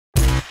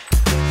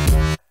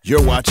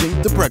You're watching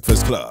The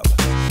Breakfast Club.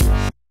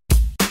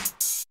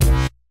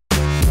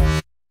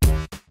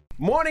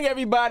 Morning,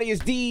 everybody.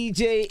 It's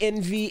DJ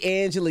NV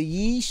Angela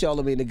Yee,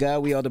 Charlamagne the God.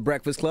 We are The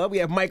Breakfast Club. We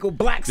have Michael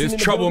Blackson. This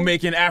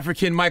troublemaking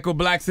African Michael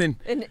Blackson.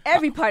 In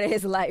every part of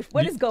his life.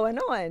 What is going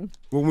on?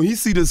 Well, when he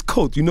see this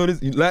coat, you know this.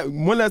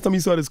 When last time you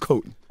saw this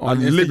coat? I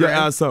lit your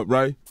ass up,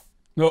 right?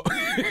 No.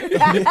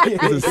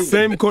 It's the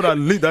same coat I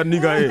lit that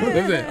nigga in.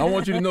 Listen, I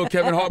want you to know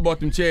Kevin Hart bought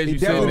them chairs you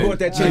sitting in. He definitely bought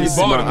that chair. He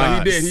bought them. My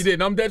He did. eyes. He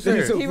did. I'm dead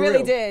serious. So He for really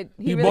real. did.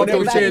 He really bought did.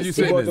 those chairs you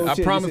sitting in. I chairs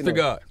promise you to sitting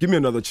God. Give me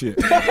another chair.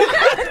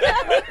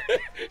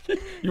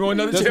 You want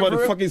another That's chair why for the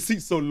real? fucking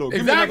seat's so low.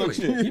 Exactly.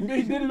 Give me another chair.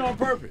 He did it on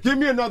purpose. Give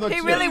me another chair.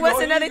 He really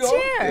wants another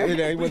chair. You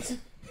know, he wants-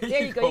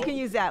 There you go. You can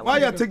use that Why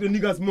one. y'all take the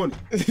niggas' money?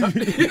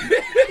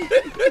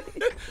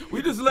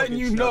 We just letting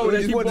you know We that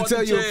just he wanted bought to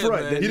tell the you up chairs,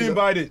 front man. that He didn't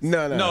buy this.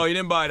 No, he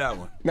didn't buy that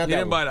one. Not He that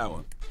didn't buy that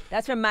one.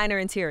 That's from Minor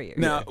Interior.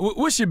 Now,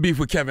 what's your beef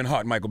with Kevin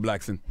Hart, Michael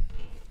Blackson?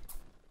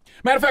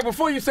 Matter of fact,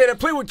 before you say that,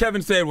 play what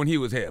Kevin said when he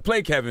was here.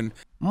 Play Kevin.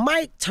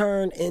 Mike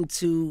turned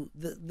into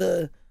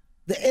the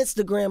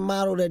Instagram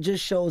model that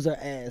just shows her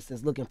ass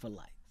that's looking for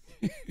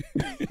likes.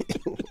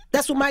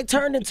 That's what Mike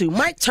turned into.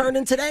 Mike turned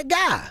into that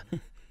guy.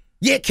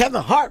 Yeah,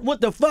 Kevin Hart, what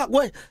the fuck?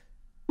 What?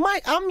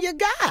 Mike, I'm your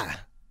guy.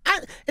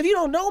 If you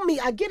don't know me,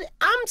 I get it.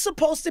 I'm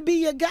supposed to be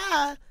your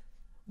guy,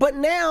 but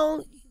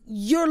now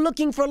you're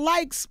looking for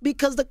likes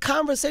because the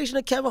conversation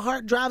of Kevin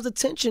Hart drives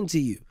attention to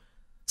you.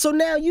 So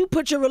now you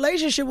put your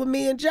relationship with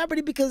me in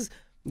jeopardy because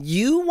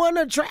you want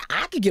to try.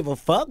 I could give a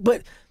fuck,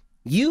 but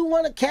you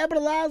want to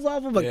capitalize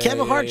off of a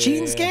Kevin Hart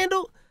cheating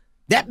scandal?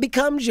 That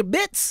becomes your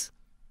bits.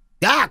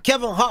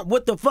 Kevin Hart,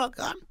 what the fuck?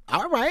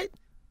 All right.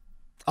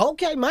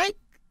 Okay, Mike,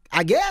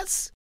 I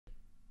guess.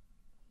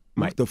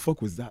 What the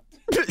fuck was that?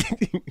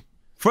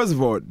 First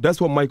of all,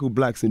 that's what Michael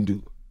Blackson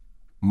do.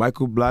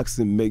 Michael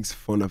Blackson makes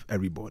fun of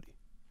everybody.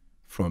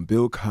 From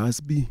Bill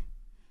Cosby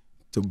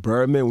to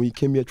Birdman when he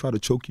came here tried to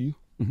choke you,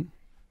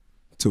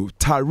 to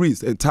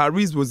Tyrese. And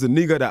Tyrese was the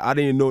nigga that I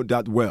didn't know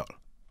that well.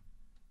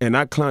 And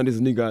I climbed this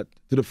nigga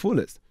to the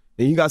fullest.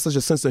 And he got such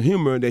a sense of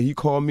humor that he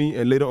called me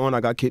and later on I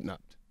got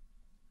kidnapped.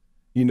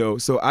 You know,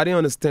 so I didn't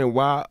understand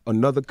why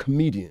another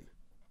comedian.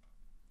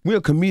 We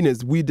are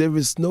comedians. We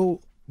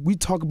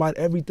talk about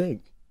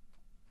everything.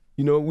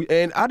 You know,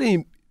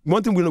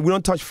 one thing we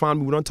don't touch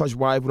family, we don't touch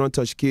wife, we don't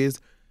touch kids.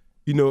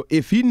 You know,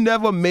 if he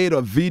never made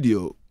a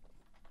video,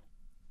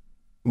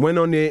 went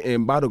on there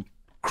and about to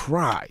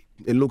cry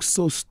and looked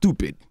so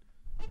stupid,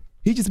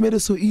 he just made it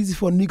so easy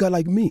for a nigga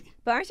like me.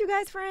 But aren't you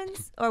guys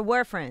friends? Or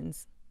were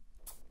friends?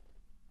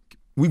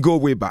 We go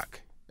way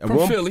back.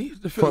 From Philly.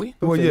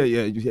 Well,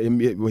 yeah.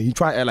 When he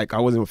tried to act like I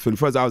wasn't from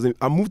Philly. First,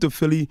 I moved to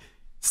Philly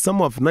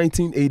summer of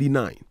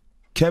 1989.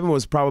 Kevin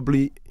was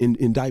probably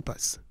in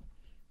diapers.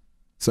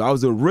 So I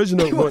was the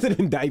original. He wasn't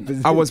in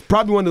diapers. I was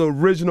probably one of the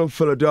original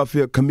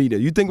Philadelphia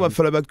comedians. You think about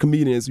Philadelphia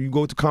comedians, you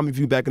go to Comedy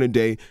View back in the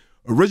day,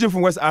 origin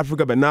from West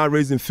Africa, but now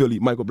raised in Philly,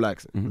 Michael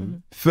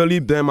Blackson. Philly,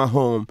 then my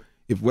home.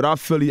 If without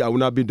Philly, I would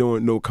not be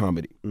doing no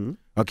comedy.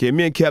 Okay,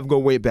 me and Kev go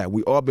way back.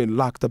 We all been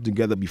locked up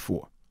together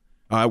before.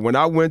 When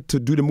I went to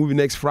do the movie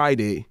next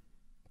Friday,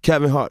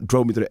 Kevin Hart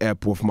drove me to the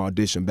airport for my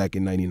audition back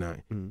in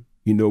 99.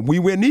 You know, we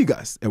were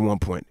niggas at one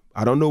point.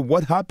 I don't know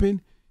what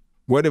happened,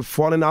 where the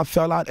falling out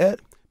fell out at,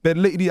 but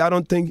lately I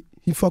don't think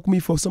he fucked me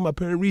for some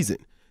apparent reason.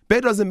 But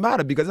it doesn't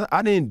matter because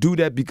I didn't do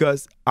that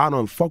because I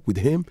don't fuck with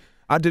him.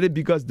 I did it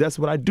because that's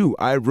what I do.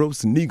 I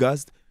roast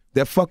niggas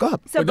that fuck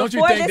up. So But don't you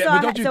before think this that? all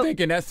But don't you so- think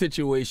in that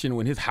situation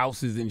when his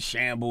house is in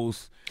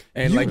shambles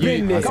and You like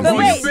been there. come But on,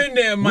 wait. you been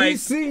there, Mike? We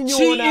seen you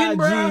Cheating, on IG.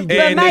 bro.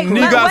 And Mike, the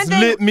one niggas thing-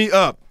 lit me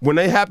up. When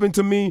they happened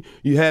to me,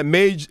 you had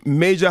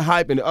major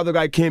hype, and the other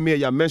guy came here,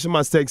 y'all mentioned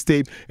my sex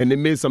tape, and they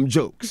made some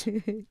jokes.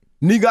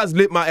 Niggas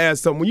lit my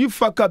ass up. When you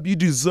fuck up, you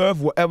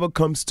deserve whatever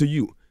comes to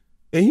you.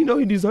 And he know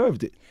he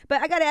deserved it.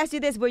 But I got to ask you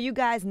this. Were you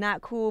guys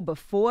not cool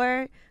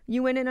before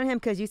you went in on him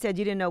because you said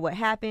you didn't know what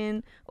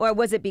happened? Or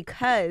was it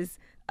because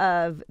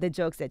of the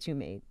jokes that you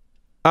made?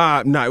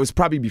 Nah, it was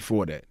probably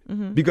before that.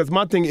 Because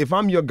my thing, if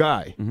I'm your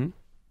guy,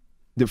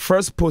 the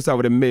first post I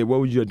would have made, what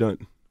would you have done?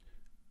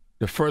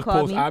 The first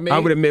Called post me. I made. I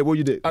would have made what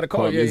you did. I'd have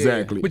called you.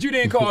 Exactly. But you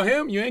didn't call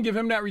him. You ain't give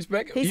him that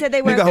respect. He said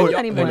they weren't Nigga, friends hold-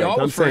 anymore. Y'all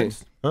I'm was saying,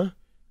 friends. huh?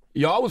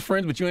 Y'all was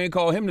friends, but you ain't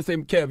call him to say,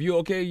 Kev, you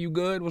okay? You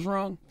good? What's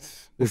wrong?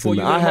 Listen,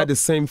 you I lit had up? the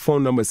same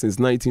phone number since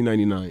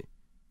 1999.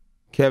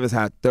 Kevin's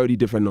had 30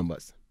 different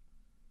numbers.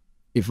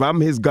 If I'm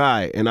his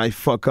guy and I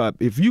fuck up,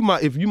 if you my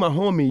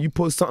homie, you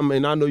post something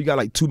and I know you got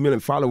like 2 million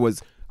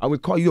followers, I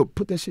would call you up,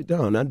 put that shit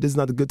down. This is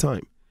not a good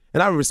time.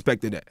 And I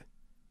respected that.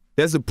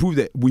 That's to prove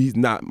that he's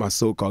not my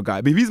so-called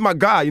guy. But if he's my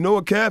guy, you know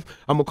what, Kev?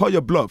 I'm gonna call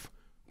your bluff.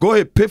 Go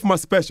ahead, piff my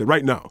special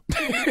right now.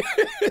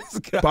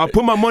 But I'll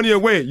put my money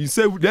away. You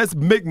say, let's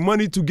make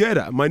money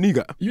together, my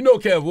nigga. You know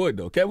Kev would,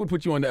 though. Kev would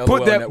put you on the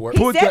LOL network.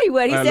 He said he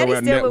would. He said he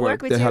still would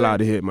work with the you. hell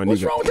out of here, my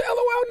What's nigga. wrong with the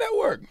LOL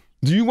network?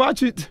 Do you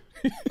watch it?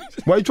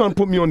 Why you trying to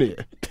put me on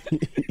there?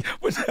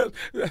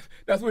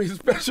 That's what he's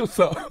special,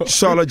 so.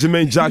 Charlotte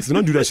Jermaine Jackson,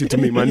 don't do that shit to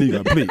me, my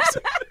nigga, please.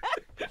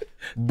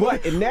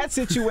 But in that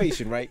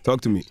situation, right?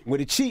 Talk to me. With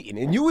the cheating,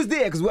 and you was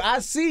there because I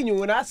seen you.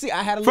 When I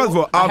had a First of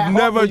all, I've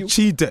never cheated.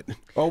 cheated.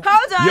 Hold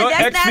on, Your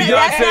that's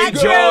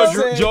ex-fiance, not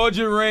true.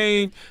 Georgia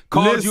Rain,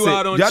 called you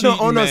out on y'all cheating,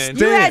 don't man. understand.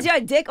 You had your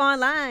dick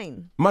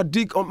online. My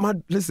dick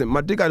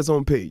my dick got his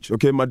own page.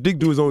 Okay, my dick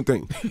do his own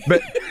thing.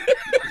 But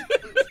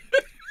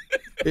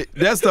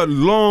that's a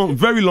long,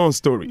 very long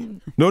story.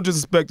 No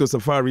disrespect to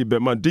Safari,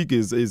 but my dick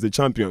is the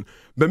champion.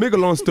 But make a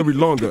long story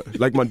longer,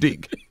 like my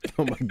dick.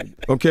 Oh my God.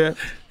 Okay?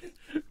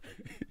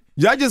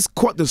 Y'all just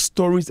caught the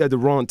stories at the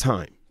wrong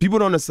time. People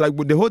don't understand.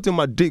 Like, the whole thing,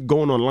 my dick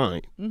going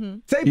online.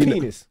 Say You know,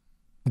 penis.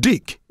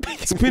 Dick.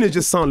 His penis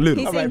just sound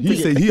little. He said He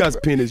say he has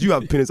penis. You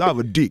have penis. I have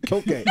a dick.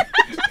 Okay.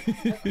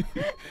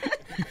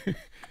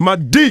 My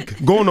dick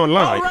going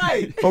online. All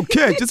right.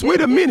 Okay, just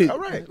wait a minute. All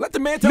right. Let the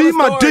man tell Leave the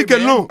my story, dick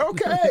man. alone.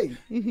 Okay.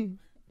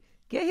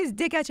 Get his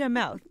dick out your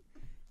mouth.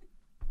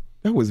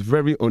 That was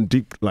very on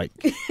dick like.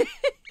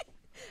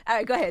 All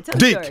right, go ahead. Tell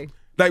the story. Dick.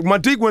 Like my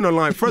dick went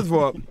online. First of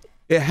all,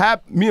 it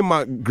happened. Me and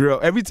my girl.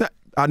 Every time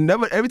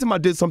I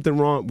did something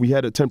wrong, we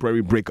had a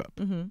temporary breakup.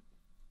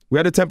 We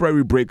had a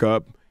temporary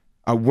breakup.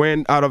 I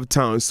went out of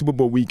town Super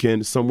Bowl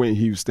weekend somewhere in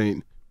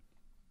Houston,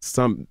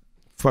 some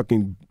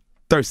fucking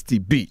thirsty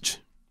beach.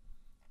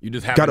 You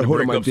just Got happened a to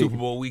hold of break my up dick. Super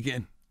Bowl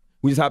weekend.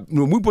 We just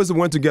when we both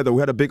went together. We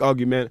had a big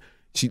argument.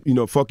 She,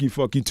 fuck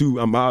you too.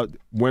 I'm out.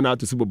 Went out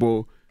to Super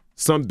Bowl.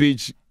 Some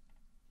bitch,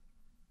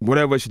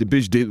 whatever the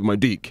bitch did with my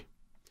dick.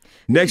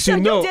 Next So you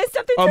you know, did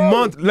something a too?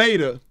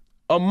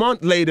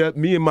 month later,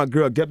 me and my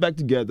girl get back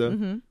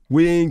together.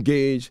 We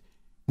engage.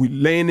 We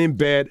laying in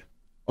bed.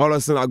 All of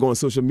a sudden, I go on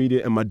social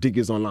media and my dick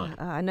is online.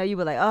 I know you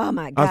were like, oh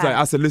my God.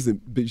 I said, listen,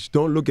 bitch,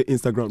 don't look at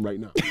Instagram right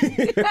now.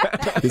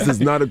 This is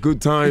not a good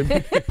time.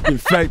 In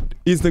fact,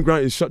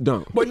 Instagram is shut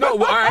down. But no, all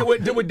right,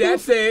 with that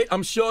said,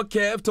 I'm sure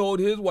Kev told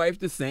his wife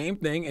the same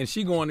thing, and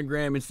she go on the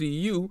gram and see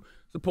you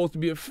supposed to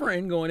be a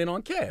friend going in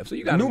on Kev. So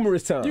you got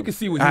Numerous times. You can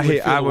see what he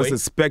I was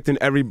expecting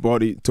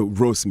everybody to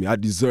roast me. I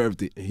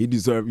deserved it. He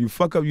deserved it. You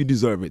fuck up, you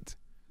deserve it.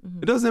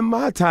 It doesn't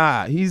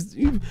matter. He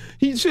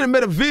should have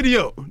made a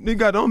video.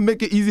 Nigga, don't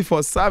make it easy for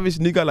a savage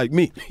nigga like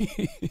me.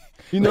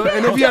 And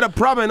if you had a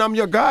problem and I'm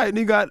your guy,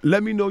 nigga,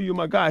 let me know you're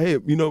my guy. Hey,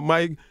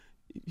 my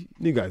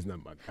nigga is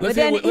not my guy. But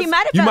then he might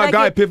have You felt my like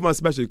guy, it, pay for my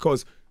special. It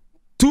costs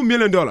 $2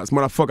 million,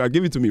 motherfucker.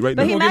 Give it to me right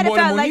but now. he You might gonna have get more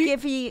felt than like Monique?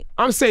 if he,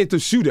 I'm saying to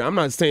shoot it. I'm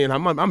not saying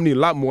I'm need a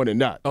lot more than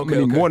that. Okay, I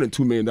need okay. more than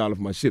 $2 million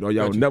for my shit, or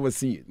y'all will never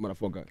see it,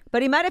 motherfucker.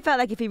 but he might have felt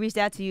like if he reached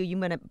out to you, you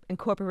might have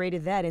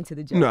incorporated that into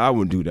the joke. No, I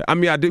wouldn't do that. I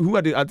mean, I did.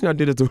 I think I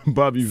did it to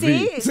Bobby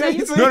V. See? So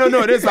you-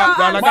 No. This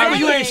I'm like Michael,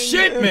 you saying- ain't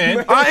shit,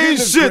 man. I ain't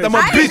shit. I'm a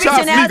I ain't bitch ass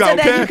reaching out nigga. so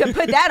that you Okay. can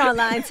put that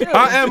online too.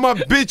 I am a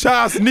bitch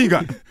ass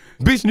nigga.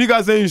 Bitch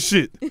niggas ain't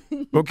shit.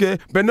 Okay?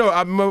 But no,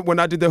 I remember when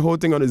I did the whole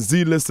thing on the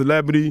Z-list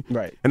celebrity.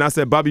 Right. And I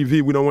said, Bobby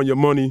V, we don't want your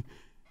money.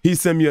 He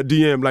sent me a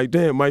DM like,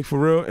 damn, Mike, for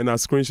real? And I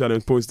screenshot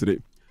and posted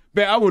it.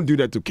 But I wouldn't do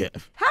that to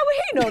Kev. How would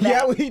he know Yeah,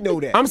 that? well, he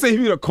know that. I'm saying if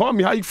you would have called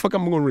me, how you fuck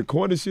I'm going to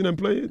record this shit and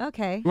play it?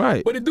 Okay.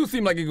 Right. But it do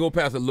seem like it go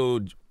past a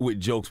little with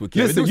jokes with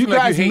Kev. Listen, it do you seem like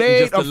guys you hating made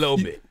just a little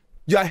bit.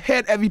 You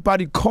had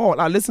everybody call.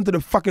 I listened to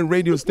the fucking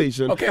radio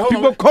station. Okay, hold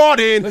People on. called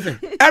in. Listen,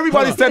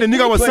 Everybody hold on. said the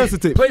nigga was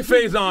sensitive. Play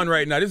Phase On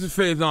right now. This is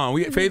Phase On.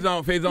 Phase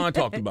On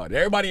talked about it.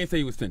 Everybody ain't say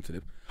he was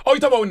sensitive. Oh, you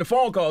talking about when the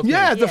phone calls?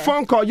 Yeah, came? the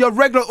phone call. Your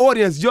regular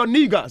audience, your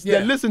niggas Yeah.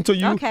 that listen to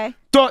you Okay.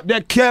 thought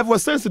that Kev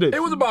was sensitive.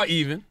 It was about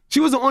even. She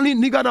was the only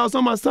nigga that was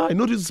on my side.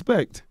 No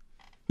disrespect.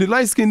 The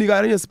light skinned nigga,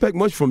 I didn't expect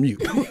much from you.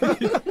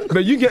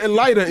 But you getting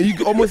lighter and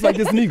you almost like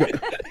this nigga.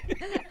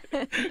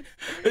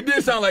 It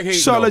did sound like hate.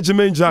 Charlotte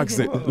Jermaine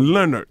Jackson,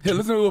 Leonard. Here,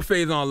 listen to what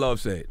Phase On Love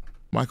said.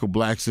 Michael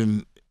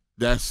Blackson,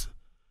 that's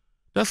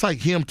like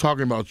him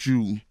talking about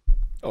you.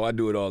 Oh, I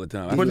do it all the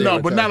time. But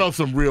not on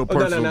some real Oh, no,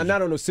 personal.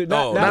 not on no serious.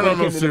 Oh, not on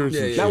no when it serious comes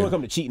to- shit. Not when it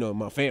comes to cheating on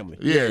my family.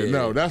 Yeah,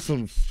 no, that's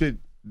some shit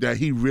that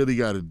he really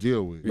got to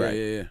deal with.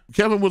 Yeah.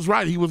 Kevin was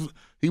right. He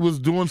was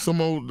doing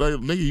some old like,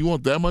 nigga. You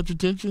want that much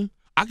attention?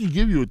 I can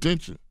give you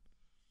attention.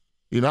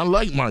 I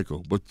like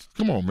Michael, but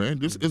come on, man.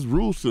 This is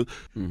rules to.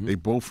 They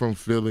both from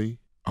Philly.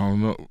 I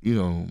don't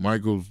know.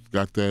 Michael's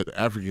got that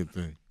African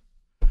thing.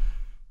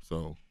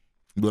 So,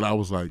 but I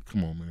was like,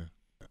 come on, man.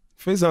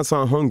 Faison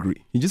sound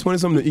hungry. He just wanted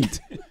something to eat.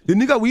 The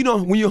nigga,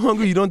 when you're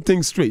hungry, you don't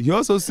think straight. He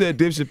also said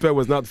Dave Chappelle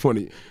was not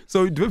funny.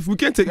 So we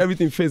can't take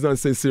everything Faison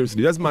says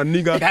seriously. That's my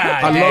nigga.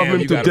 I love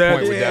him to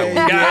death.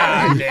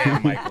 God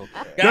damn, Michael.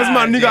 That's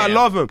my nigga. I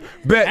love him.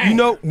 But you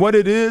know what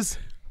it is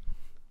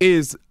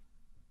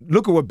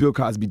look at what Bill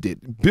Cosby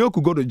did. Bill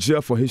could go to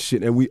jail for his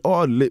shit, and we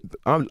all lit.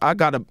 I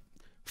got a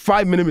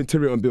 5-minute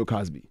material on Bill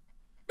Cosby.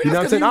 You know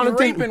what I'm saying? I don't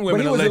think. raping But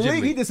women he was allegedly.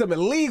 illegal. He did something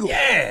illegal.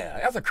 Yeah,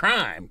 that's a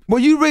crime. Well,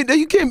 you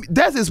can't.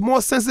 That is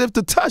more sensitive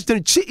to touch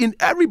than cheating.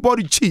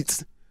 Everybody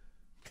cheats.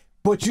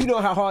 But you know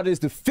how hard it is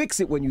to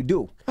fix it when you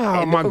do. Oh,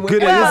 And my when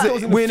goodness. everyone Is it-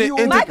 goes in the when it fuel-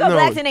 enter- Michael no.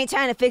 Blackson ain't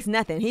trying to fix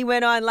nothing. He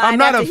went online I'm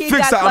not after a he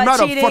fixer. got I'm not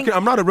caught a cheating, fucking-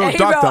 I'm not a real and he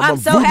doctor. wrote, I'm a I'm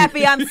so voodoo.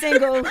 happy I'm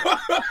single.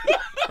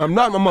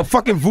 I'm a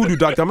fucking voodoo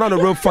doctor. I'm not a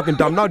real fucking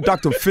doctor. I'm not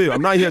Dr. Phil.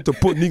 I'm not here to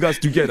put niggas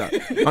together.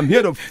 I'm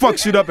here to fuck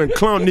shit up and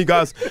clown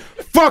niggas.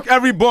 Fuck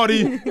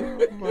everybody.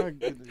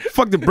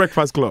 Fuck the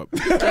Breakfast Club.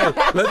 How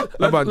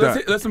about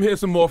that? Let's hear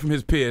some more from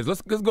his peers.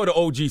 Let's go to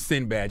OG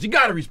Sinbad. You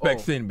gotta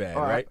respect Sinbad,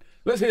 right?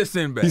 Let's hear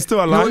Sinbad. He's still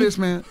You know alive? what it is,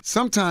 man?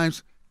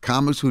 Sometimes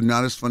comics who are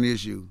not as funny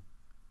as you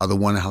are the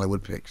one that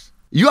Hollywood picks.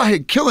 You out here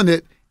killing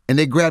it, and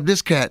they grab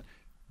this cat,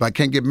 but I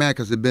can't get mad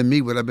because it been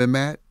me. Would I been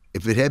mad?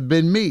 If it had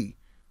been me,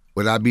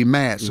 would I be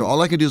mad? So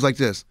all I can do is like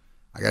this.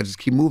 I gotta just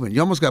keep moving.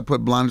 You almost gotta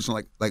put blinders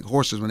on like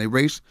horses when they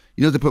race.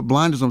 You know they put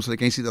blinders on so they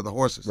can't see the other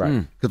horses.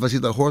 Right. Because if I see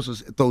the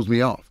horses, it throws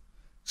me off.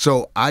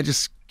 So I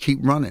just keep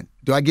running.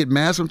 Do I get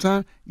mad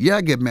sometimes? Yeah,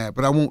 I get mad,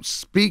 but I won't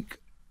speak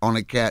on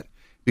a cat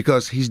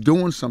because he's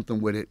doing something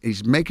with it.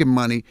 He's making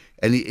money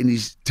and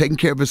he's taking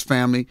care of his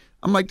family.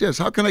 I'm like this.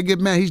 How can I get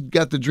mad? He's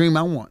got the dream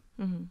I want.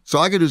 So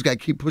all I can do is gotta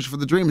keep pushing for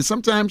the dream. And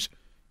sometimes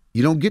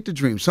you don't get the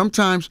dream.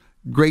 Sometimes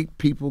great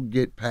people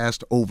get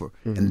passed over,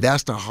 and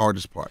that's the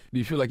hardest part. Do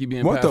you feel like you're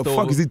being What passed the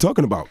over? fuck is he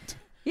talking about?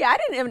 Yeah, I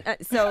didn't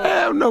even, so.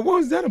 Hell no, what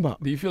was that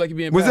about? Do you feel like you're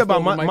being Was passed that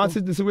about over, my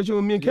Michael? situation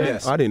with me and Kev?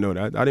 Yes. I didn't know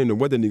that. I didn't know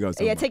what the nigga was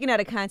talking Yeah, about. taken out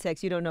of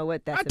context, you don't know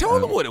what that's I told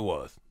about. him what it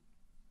was.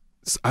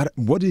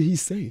 What did he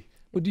say?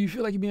 But do you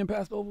feel like you're being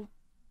passed over?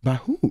 By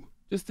who?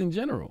 Just in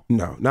general.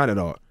 No, not at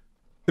all.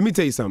 Let me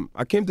tell you something.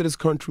 I came to this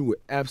country with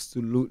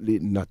absolutely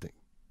nothing.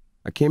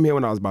 I came here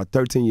when I was about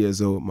 13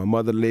 years old. My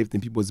mother lived in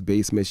people's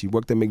basement. She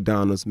worked at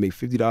McDonald's, made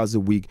 $50 a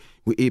week.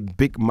 We ate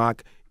Big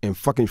Mac and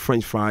fucking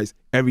French fries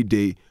every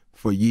day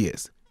for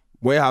years.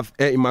 Where I've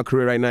at in my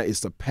career right now is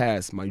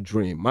surpass my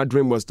dream. My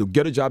dream was to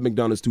get a job at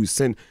McDonald's to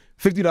send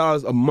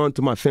 $50 a month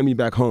to my family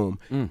back home.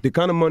 The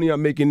kind of money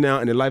I'm making now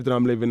and the life that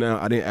I'm living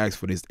now, I didn't ask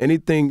for this.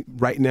 Anything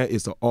right now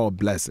is an all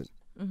blessing.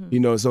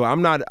 You know, so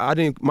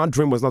my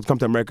dream was not to come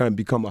to America and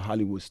become a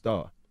Hollywood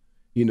star.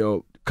 You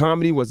know,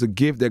 comedy was a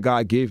gift that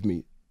God gave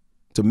me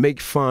to make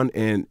fun,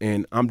 and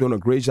I'm doing a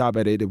great job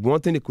at it. The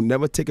one thing that could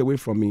never take away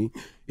from me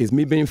is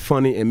me being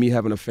funny and me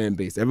having a fan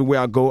base. Everywhere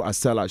I go, I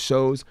sell out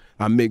shows.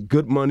 I make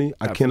good money.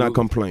 I cannot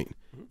complain.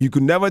 You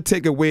could never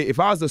take away. If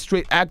I was a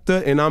straight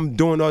actor and I'm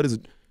doing all this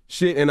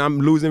shit and I'm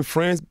losing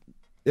friends,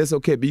 it's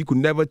okay, but you could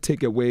never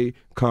take away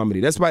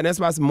comedy. That's why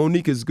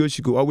Monique is good.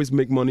 She could always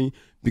make money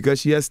because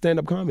she has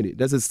stand-up comedy.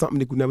 That's just something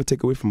they could never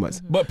take away from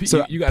us. But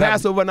So you gotta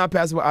pass over, not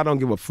pass over, I don't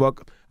give a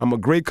fuck. I'm a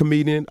great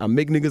comedian. I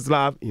make niggas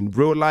laugh in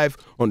real life,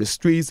 on the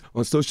streets,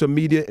 on social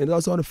media, and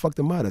that's all the fuck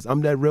that matters.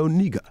 I'm that real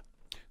nigga.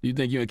 Do you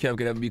think you and Kev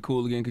could ever be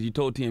cool again? Because you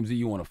told TMZ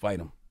you want to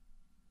fight him.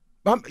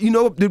 You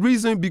know, the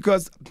reason,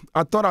 because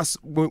I thought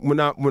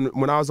when I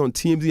was on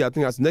TMZ, I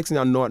think that's next thing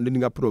I know, I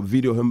didn't put a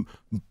video of him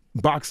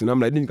boxing. I'm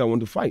like, I didn't think I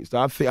wanted to fight. So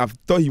I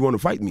thought he wanted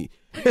to fight me.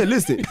 Hey,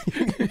 listen.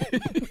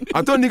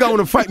 I thought nigga wanted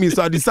to fight me,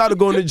 so I decided to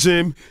go in the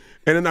gym,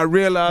 and then I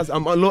realized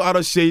I'm a little out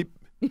of shape.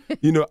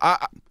 You know, I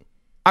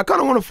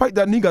kind of want to fight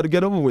that nigga to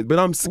get over with, but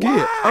I'm scared.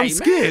 Why, I'm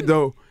scared,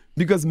 though,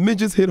 because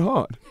midgets hit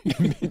hard.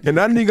 And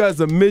that nigga is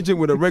a midget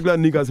with a regular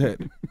nigga's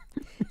head.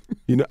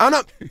 You know,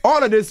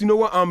 all of this, you know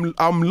what,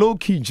 I'm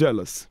low-key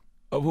jealous.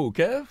 Of who,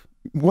 Kev?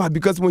 Why?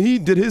 Because when he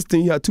did his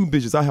thing, he had 2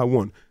 bitches. I had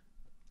 1.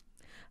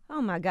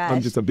 Oh my gosh.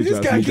 I'm just a bitch This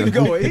ass guy nigga. keep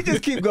going. He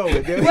just keep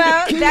going. Dude.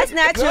 Well, Keep that's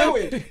not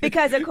going. true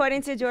because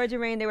according to Georgia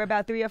Rain, there were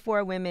about 3 or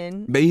 4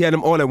 women. But he had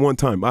them all at one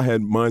time. I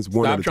had mine's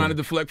one at Stop a trying to time.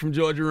 deflect from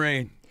Georgia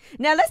Rain.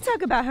 Now let's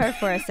talk about her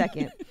for a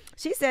second.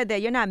 She said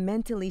that you're not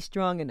mentally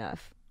strong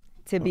enough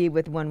to be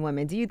with one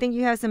woman. Do you think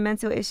you have some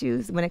mental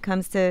issues when it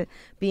comes to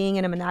being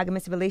in a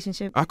monogamous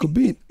relationship? I could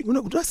be.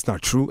 No, that's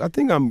not true. I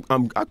think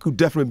I could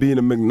definitely be in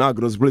a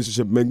monogamous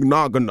relationship.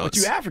 Monogamous. But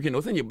you African, though.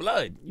 It's in your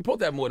blood. You supposed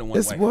to have more than one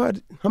It's wife.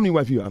 what? How many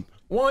wives you have?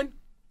 One.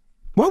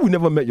 Why we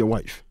never met your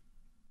wife?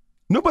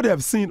 Nobody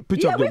have seen a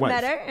picture Yeah, of your we wife.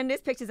 met her, and there's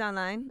pictures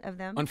online of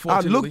them.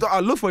 Unfortunately. I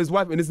looked for his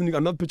wife, and this nigga,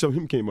 another picture of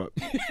him came up.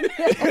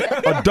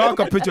 A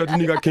darker picture of the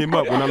nigga came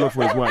up when I looked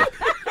for his wife.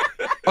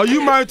 Are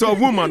you married to a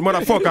woman,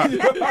 motherfucker?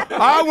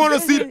 I want to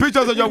see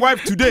pictures of your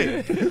wife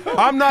today.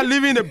 I'm not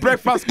leaving the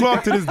Breakfast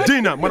Club to this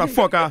dinner,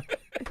 motherfucker.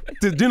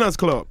 This dinner's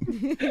club.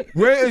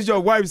 Where is your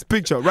wife's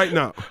picture right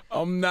now?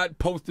 I'm not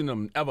posting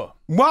them ever.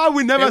 Why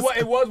we never?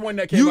 It was one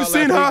that came You out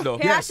seen last her? week,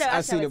 though. Here, Yes, I'll I've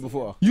show seen it it to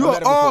before. You I are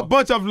met her all a before.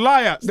 bunch of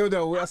liars.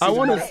 No, I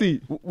want to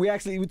see.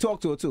 We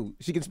talked to her too.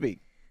 She can speak.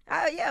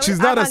 Oh, yeah, She's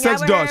I not a hung out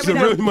sex with dog. her, She's a we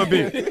real know- human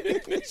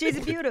being. She's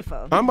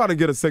beautiful. I'm about to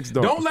get a sex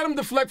dog. Don't let him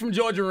deflect from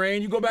Georgia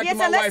Rain. You go back Yeah, to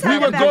so my let's wife. talk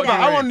have a about Georgia that.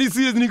 I Rain. want to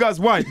see this nigga's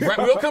wife. Right,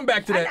 we'll come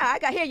back to I know.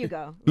 that. Here you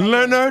go.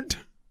 Leonard.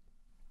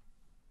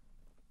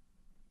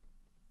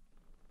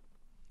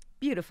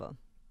 Beautiful.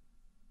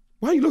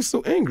 Why you look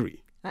so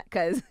angry?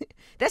 Because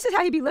that's just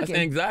how he be That's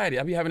looking. anxiety.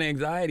 I be having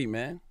anxiety,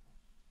 man.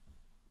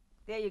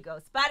 There you go.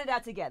 Spot it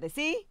out together.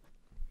 See?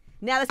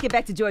 Now let's get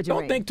back to Georgia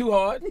Don't Ring. think too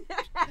hard.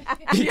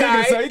 He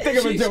thinking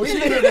of a joke. He's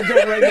thinking of a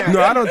joke right now.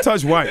 No, I don't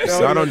touch wives.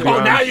 I don't do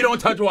Oh, now you don't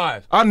touch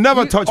wives. I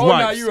never touch Oh,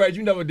 wives. no, you're right.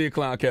 You never did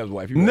clown Kev's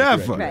wife. You're right,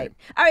 Never. you're Right.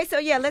 All right, so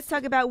yeah, let's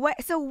talk about what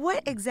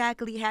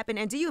exactly happened,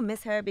 and do you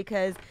miss her?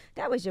 Because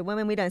that was your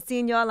woman. We done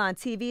seen y'all on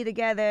TV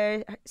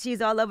together.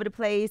 She's all over the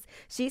place.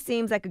 She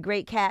seems like a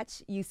great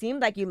catch. You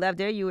seemed like you loved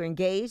her. You were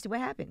engaged. What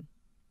happened?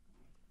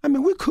 I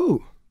mean, we're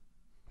cool.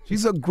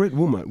 She's a great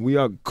woman. We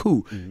are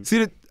cool.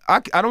 See, I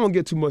don't want to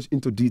get too much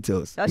into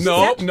details. Oh, she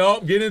No, said- no,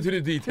 get into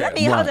the details.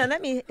 Hold on.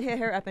 Let me hit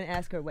her up and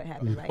ask her what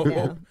happened right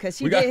now, because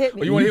she We got- did hit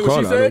me. You want to hear what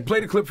she Call her, said? don't- Play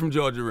the clip from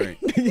Georgia Ring.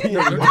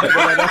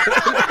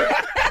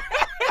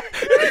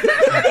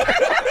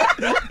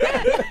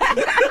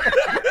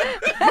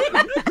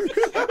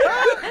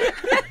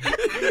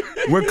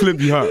 What clip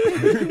you have?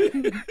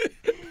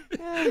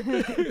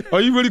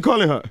 Are you really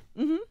calling her?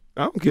 Mm-hmm.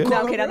 I don't care.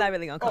 No, okay, I'm not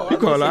really gonna call her. You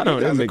call her. I don't.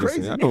 That That's make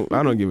crazy. sense.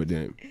 I don't give a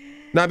damn.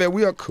 Now that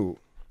we are cool.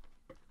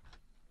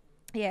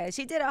 Yeah,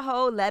 she did a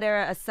whole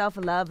letter, a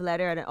self-love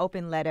letter, an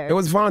open letter. It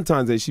was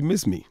Valentine's Day. She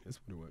missed me. That's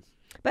what it was.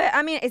 But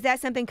I mean, is that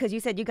something? Because you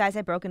said you guys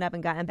had broken up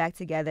and gotten back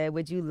together.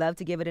 Would you love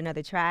to give it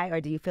another try,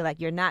 or do you feel like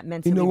you're not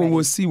mentally You know what? ready?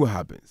 We'll see what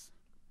happens.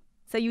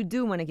 So you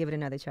do want to give it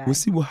another try. We'll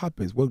see what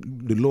happens. What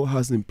the Lord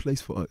has in place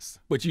for us.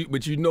 But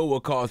you know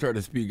what caused her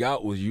to speak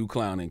out was you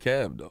clowning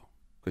Kev, though.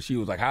 Because she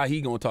was like, how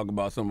he going to talk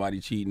about somebody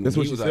cheating That's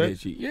when what he she was out said? here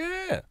cheating?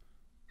 Yeah.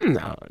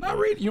 No, Not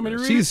read. You want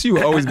me to read? She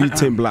will always be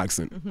Tim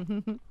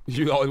Blackson.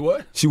 She always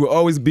what? She will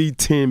always be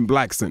Tim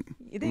Blackson.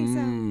 You think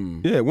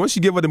so? Yeah, once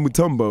you give her the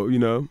mutombo, you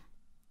know.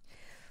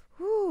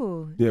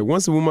 Ooh. Yeah,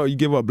 once a woman you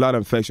give her a blood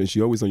infection,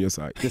 she always on your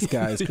side. This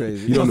guy is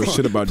crazy. You don't know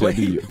shit about that,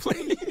 do you?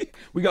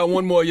 We got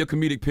one more of your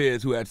comedic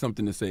peers who had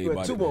something to say Wait,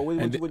 about two it. more.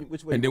 And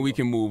Which way and you then we go?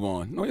 can move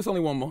on. No, it's only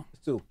one more.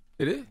 It's two.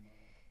 It is?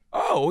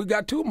 Oh, we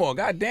got two more.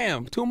 God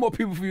damn. Two more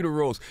people for you to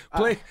roast.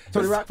 Play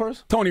Tony Rock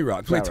first? Tony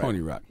Rock. Play All right.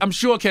 Tony Rock. I'm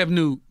sure Kev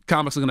knew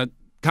comics are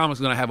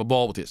gonna have a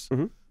ball with this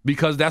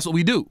because that's what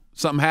we do.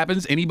 Something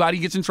happens, anybody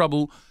gets in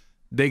trouble,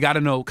 they got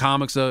to know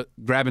comics are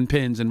grabbing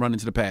pins and running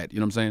to the pad.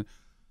 You know what I'm saying?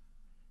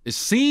 It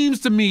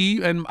seems to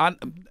me, and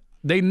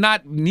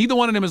neither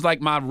one of them is like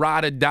my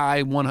ride or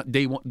die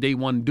day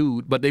one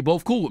dude, but they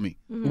both cool with me.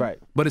 Right.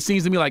 But it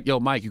seems to me like,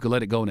 yo, Mike, you can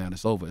let it go now.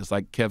 It's over. It's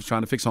like Kev's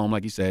trying to fix home,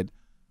 like he said.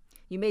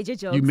 You made your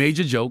jokes. You made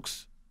your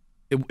jokes.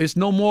 It's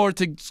no more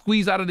to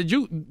squeeze out of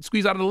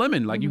the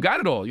lemon. Like you got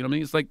it all. You know what I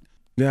mean? It's like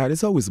Yeah,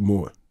 there's always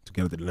more to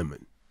get out of the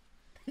lemon.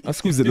 I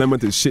squeeze the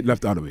lemon to the shit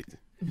left out of it.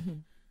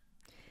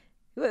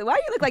 Why do you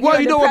look like Well,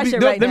 you're you know under what?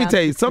 pressure right Let now?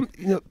 me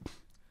tell you,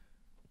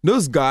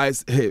 those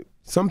guys. Hey,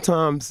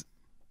 sometimes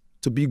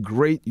to be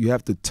great, you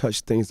have to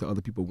touch things that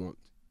other people want.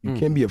 You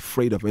can't be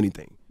afraid of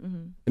anything,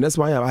 and that's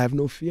why I have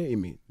no fear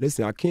in me.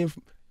 Listen, I came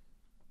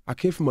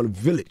from a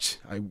village.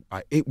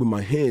 I ate with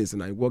my hands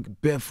and I walk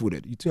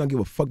barefooted. You think I give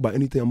a fuck about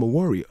anything? I'm a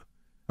warrior.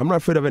 I'm not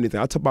afraid of anything.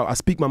 I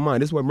speak my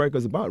mind. This is what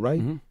America's about,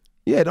 right?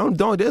 Yeah, don't.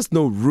 There's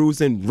no rules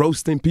in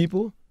roasting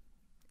people.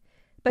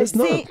 But It's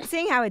not.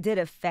 seeing how it did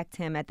affect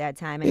him at that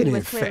time, and It he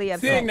was didn't clearly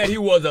affect- upset. Seeing that he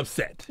was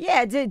upset.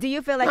 Yeah, do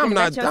you feel like I'm in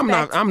not.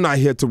 retrospect, I'm not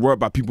here to worry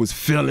about people's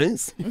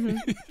feelings.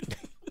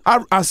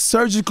 I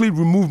surgically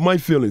removed my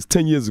feelings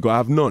 10 years ago. I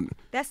have none.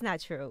 that's not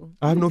true.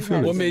 I have no This is not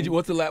feelings. What true. made you?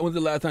 When's the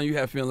last time you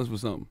had feelings for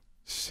something?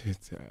 Shit.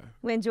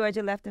 When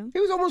Georgia left him? He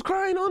was almost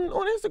crying on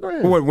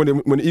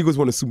Instagram. When the Eagles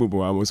won the Super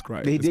Bowl, I almost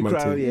cried. He That's did my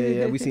cry. team.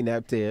 Yeah, we seen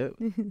that too.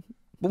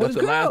 But That's what's the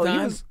good? last though? You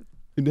time? was-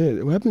 It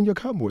did. What happened to your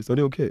Cowboys? Are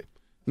they okay?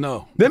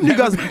 No. Them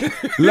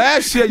niggas,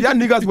 last year, y'all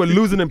niggas were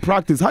losing in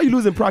practice. How you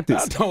losing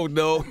practice? I don't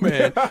know,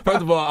 man.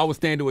 First of all, I was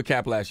standing with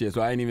Cap last year,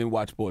 so I didn't even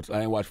watch sports. I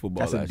didn't watch football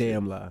That's a last year.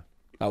 damn lie.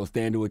 I was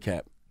standing with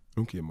Cap.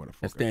 Okay, and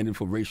motherfucker. standing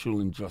for racial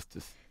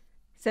injustice.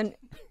 So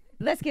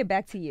let's get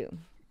back to you.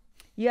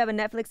 You have a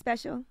Netflix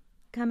special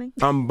coming?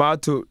 I'm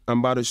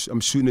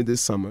shooting it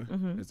this summer.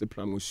 That's the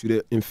plan. I'm gonna shoot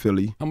it in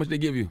Philly. How much they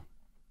give you?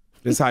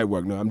 That's how it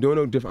works. No, I'm doing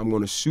no different. I'm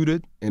gonna shoot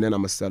it and then I'm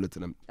gonna sell it to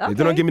them. If they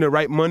Okay. don't give me the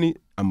right money,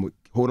 I'm gonna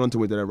hold on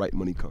to it till the right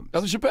money comes.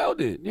 That's what Chappelle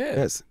did. Yeah.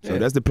 Yes. So Yeah.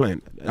 that's the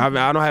plan. I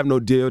don't have no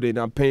deal. They're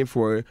not paying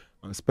for it.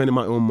 I'm spending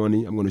my own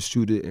money. I'm gonna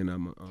shoot it and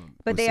I'm.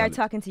 But they sell are it.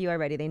 talking to you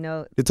already. They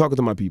know. They're talking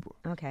to my people.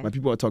 Okay. My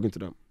people are talking to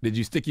them. Did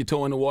you stick your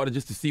toe in the water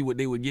just to see what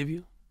they would give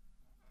you?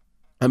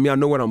 I mean, I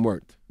know what I'm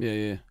worth.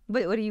 Yeah.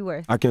 What are you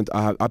worth? I can't.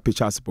 I pay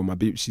child support. My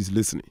baby, she's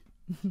listening.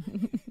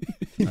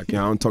 I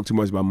don't talk too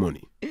much about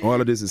money. All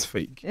of this is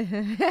fake.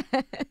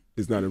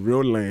 It's not a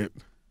real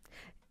lamp.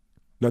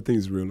 Nothing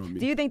is real on me.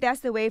 Do you think that's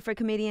the way for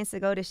comedians to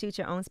go, to shoot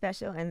your own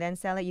special and then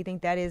sell it? You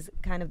think that is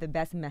kind of the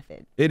best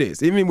method? It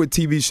is. Even with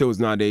TV shows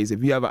nowadays,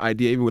 if you have an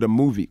idea, even with a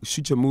movie,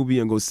 shoot your movie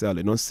and go sell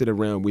it. Don't sit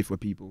around and wait for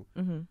people.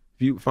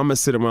 If I'm gonna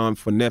sit around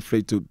for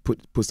Netflix to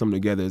put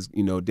something together,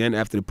 then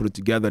after they put it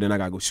together, then I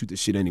gotta go shoot the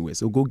shit anyway.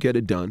 So go get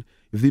it done.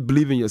 If you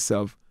believe in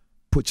yourself,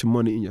 put your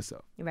money in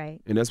yourself.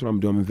 Right. And that's what I'm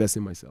doing. I'm investing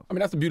in myself. I mean,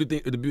 that's the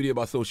beauty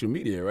about social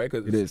media, right?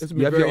 Because It is. it's You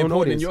been have very your own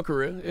important in audience. your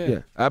career. Yeah,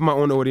 I have my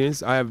own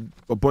audience. I have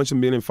a bunch of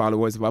million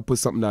followers. If I put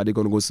something out, they're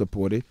gonna go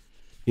support it.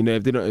 If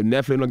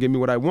Netflix don't give me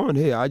what I want,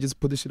 hey, I just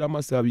put the shit out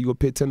myself. You go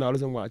pay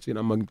 $10 and watch it.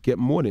 I'm gonna get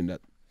more than that.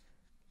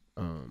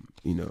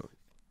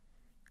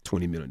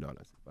 $20 million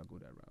if I go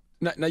that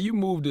route. Now you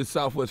moved to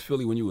Southwest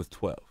Philly when you was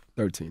 12.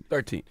 13.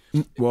 13.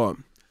 Well,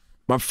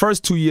 my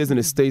first 2 years in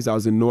the States, I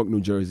was in Newark,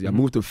 New Jersey. I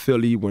moved to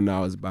Philly when I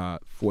was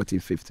about 14,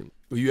 15.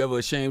 Were you ever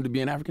ashamed of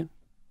being African?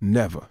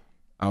 Never.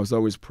 I was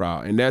always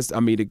proud. And that's, I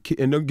mean,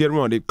 and don't get me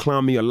wrong, they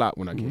clowned me a lot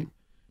when I came.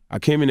 I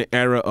came in an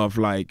era of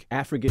like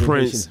African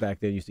Prince. Haitians back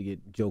then used to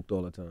get joked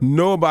all the time.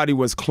 Nobody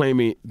was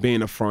claiming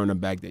being a foreigner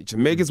back then.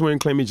 Jamaicans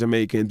weren't claiming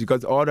Jamaicans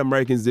because all the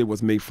Americans did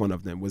was make fun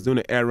of them. It was during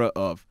the era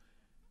of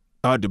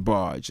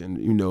DeBarge and,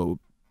 you know,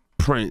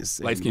 Prince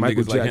and Light-skinned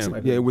Michael niggas like Jackson.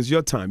 him. Yeah, it was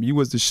your time. You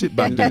was the shit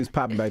back He then. was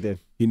popping back then.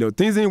 You know,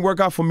 things didn't work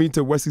out for me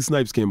till Wesley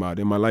Snipes came out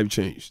and my life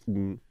changed.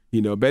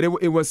 You know, but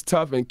it was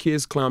tough and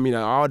kids clown me. And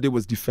all I did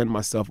was defend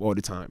myself all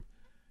the time.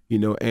 You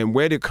know, and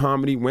when did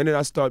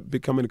I start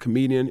becoming a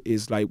comedian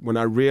is like when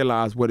I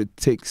realized what it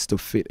takes to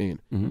fit in.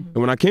 And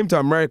when I came to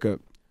America,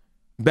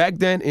 back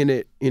then in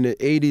the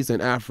 80s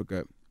in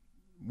Africa,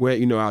 where,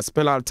 you know, I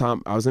spent a lot of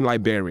time, I was in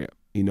Liberia,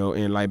 you know,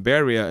 in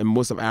Liberia and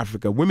most of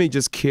Africa, women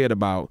just cared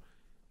about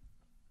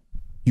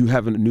you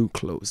having new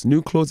clothes.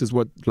 New clothes is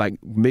what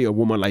like made a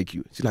woman like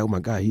you. She's like, oh my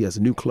God, he has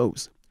new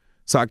clothes.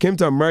 So I came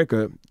to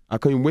America, I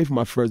couldn't wait for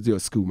my first day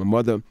of school. My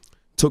mother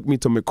took me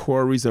to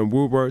McQuarrie's and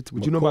Woolworth.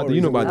 Would you know about that?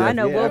 You know about that? I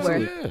know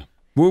Woolworth. Yeah.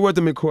 Woolworth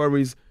and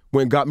McQuarrie's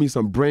went and got me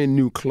some brand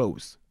new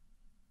clothes.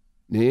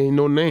 There ain't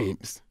no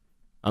names.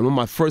 I know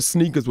my first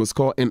sneakers was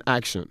called In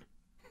Action.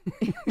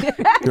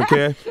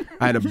 Okay?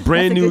 I had a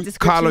brand That's a new good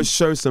description. collar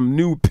shirt, some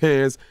new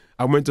pants.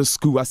 I went to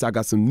school. I said, I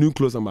got some new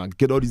clothes. I'm going to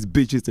get all these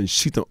bitches and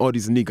shit on all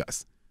these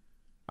niggas.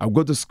 I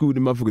go to school,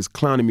 the motherfuckers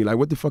clowning me like,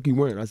 what the fuck you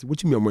wearing? I said,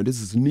 what you mean I'm wearing?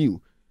 This is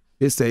new.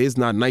 They say it's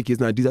not Nike, it's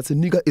not Adidas. I said,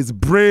 nigga, it's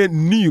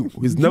brand new.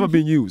 It's never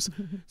been used.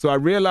 So I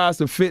realized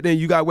to fit in,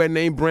 you got to wear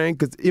name brand,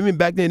 because even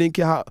back then, they didn't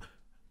care how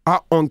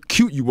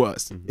uncute you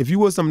was. If you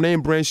was some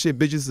name brand shit,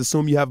 bitches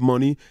assume you have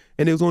money,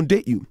 and they was gonna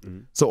date you.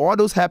 So all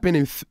those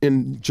happened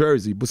in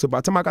Jersey. But so by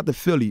the time I got to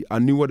Philly, I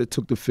knew what it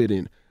took to fit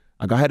in.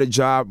 I had a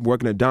job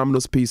working at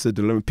Domino's Pizza,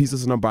 delivering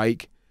pizzas on a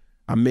bike.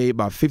 I made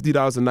about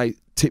 $50 a night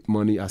tip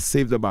money. I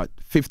saved about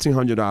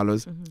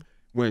 $1,500.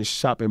 Went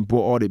shopping,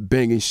 bought all the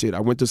banging shit.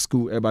 I went to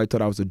school. Everybody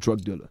thought I was a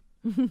drug dealer.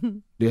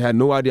 They had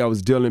no idea I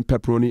was dealing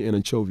pepperoni and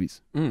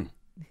anchovies.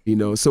 You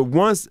know, so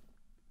once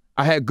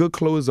I had good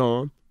clothes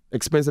on,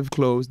 expensive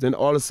clothes, then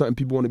all of a sudden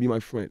people want to be my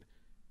friend.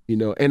 You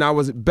know, and I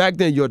was, back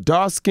then, you're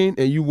dark skinned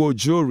and you wore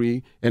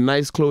jewelry and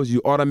nice clothes,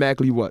 you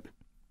automatically what?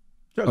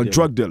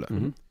 Drug dealer.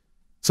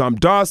 So I'm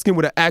dark skinned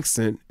with an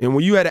accent. And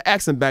when you had an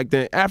accent back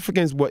then,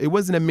 Africans, it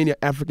wasn't that many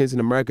Africans in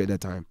America at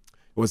that time.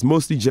 It was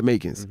mostly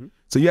Jamaicans.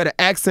 So you had an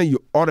accent, you're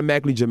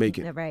automatically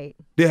Jamaican. Yeah, right.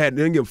 They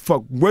didn't give a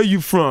fuck where you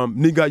from,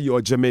 nigga,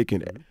 you're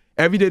Jamaican.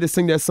 Every day they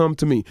sing that song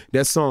to me.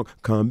 That song,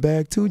 Come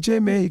Back to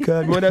Jamaica.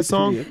 Remember that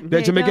song?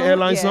 That Jamaican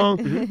Airlines song?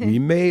 We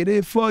made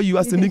it for you.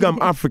 I said, nigga,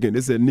 I'm African.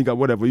 They said, nigga,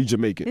 whatever, you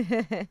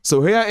Jamaican.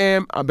 So here I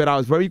am, but I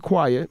was very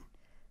quiet.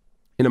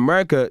 In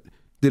America,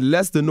 the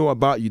less they know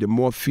about you, the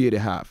more fear they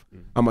have.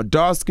 I'm a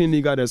dark-skinned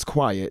nigga that's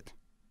quiet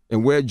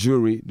and wear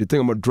jewelry. They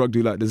think I'm a drug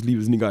dealer, just leave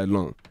this nigga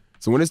alone.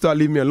 So when they started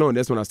leaving me alone,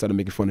 that's when I started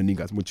making fun of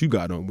niggas. What you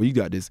got on? Well, you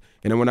got this.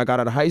 And then when I got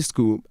out of high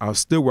school, I was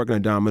still working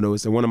at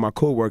Domino's, and one of my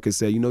co-workers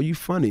said, you know, you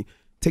funny.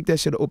 Take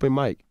that shit to open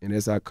mic. And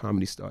that's how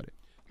comedy started.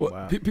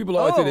 Well, people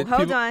always say that.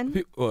 Hold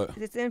on. What?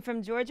 It's in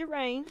from Georgia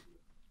Rain.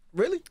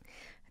 Really?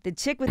 The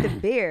chick with the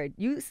beard.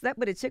 You slept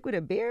with a chick with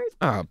a beard?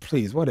 Ah,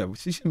 please, whatever.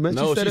 She No, said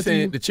she's it to you.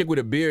 saying the chick with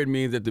a beard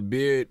means that the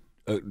beard,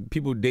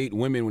 people date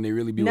women when they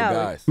really be with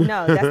guys.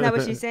 No, that's not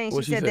what she's saying.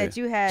 What'd She she said say? that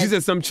you had. She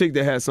said some chick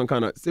that had some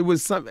kind of, it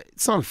was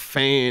some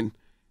fan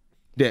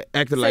that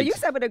acted so like. you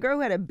slept with a girl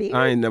who had a beard?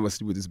 I ain't never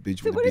sleep with this bitch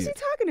So with a what beard. is she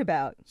talking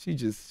about?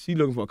 She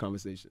looking for a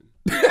conversation.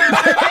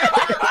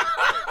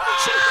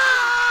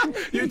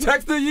 You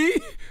text her,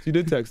 Yee? She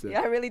did text her.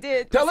 Yeah, I really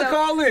did. Tell her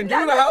call in. Give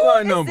her the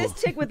hotline number. This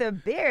chick with a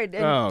beard.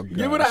 And Oh, God.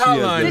 Give her the She has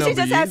hotline did been- she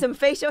number, just have Yee. some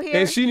facial hair?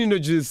 And she need to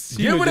just.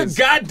 Give her the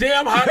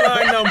goddamn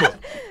hotline number.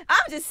 I'm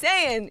just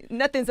saying,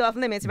 nothing's off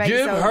limits, right?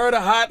 Give So her the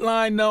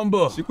hotline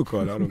number. She could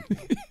call. I don't.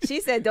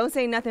 she said, don't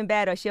say nothing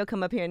bad or she'll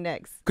come up here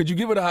next. Could you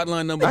give her the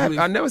hotline number, please?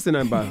 I never said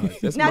nothing about her.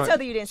 That's No, I my- told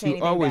her you didn't say she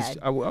anything always, bad.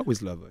 I will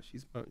always love her.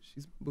 She's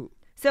boo.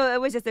 So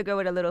it was just a girl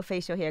with a little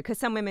facial hair, because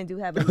some women do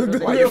have a little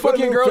Why bit. you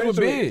fucking girls with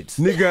beards?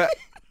 Nigga,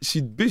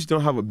 bitch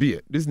don't have a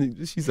beard.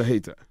 She's a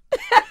hater.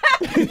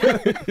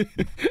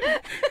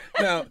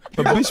 Now,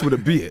 A bitch with a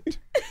beard.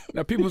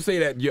 now, people say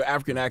that your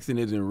African accent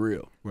isn't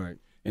real. Right.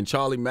 And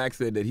Charlie Mack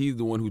said that he's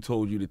the one who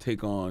told you to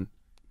take on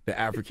the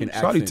African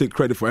Charlie accent. take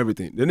credit for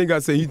everything. The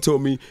nigga say he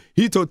told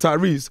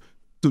Tyrese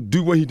to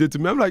do what he did to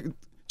me. I'm like,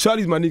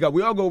 Charlie's my nigga.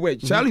 We all go away.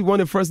 Charlie one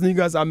of the first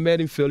niggas I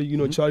met in Philly. You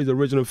know, Charlie's the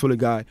original Philly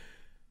guy.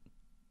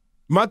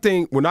 My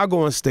thing, when I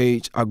go on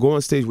stage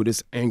with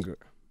this anger.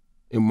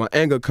 And my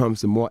anger comes,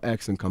 the more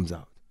accent comes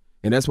out.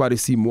 And that's why they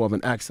see more of an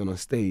accent on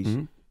stage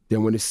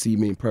than when they see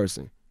me in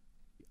person.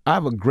 I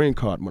have a green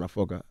card,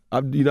 motherfucker.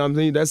 You know what I'm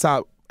saying? That's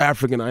how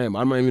African I am.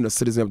 I'm not even a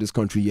citizen of this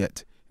country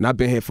yet. And I've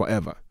been here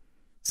forever.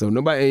 So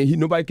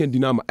nobody can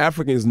deny my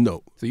Africans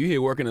know. So you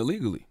here working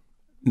illegally?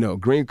 No,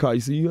 green card.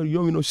 You see, you don't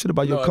even know shit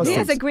about your customs. He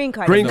has a green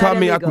card. Green It's card not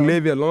means I can illegal.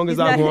 live here as long as He's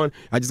I not- want.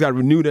 I just got to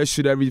renew that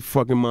shit every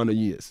fucking amount of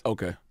years.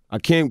 Okay. I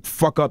can't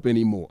fuck up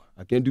anymore.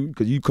 I can't do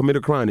because you commit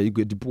a crime and you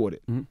get deported.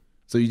 Mm-hmm.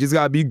 So you just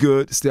gotta be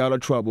good, stay out of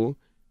trouble,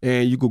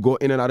 and you could go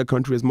in and out of the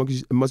country as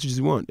much as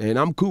you want. And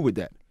I'm cool with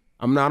that.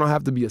 I don't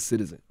have to be a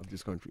citizen of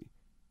this country.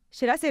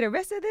 Should I say the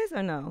rest of this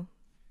or no?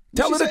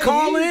 Tell her to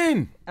call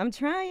in. I'm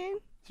trying.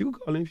 She can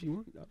call in if you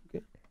want.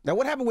 Okay. Now,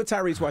 what happened with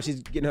Tyrese while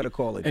she's getting her to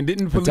call in? And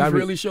didn't the police Tyrese-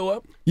 really show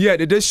up? Yeah,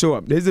 they did show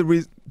up. There's a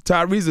reason.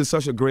 Tyrese is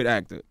such a great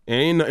actor.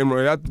 And ain't nothing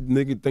wrong. That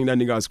nigga think that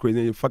nigga was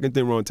crazy. Ain't a fucking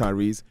thing wrong with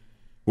Tyrese.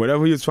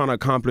 Whatever he was trying to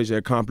accomplish, he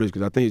accomplished,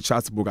 because I think his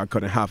child support got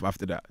cut in half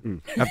after that.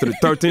 After the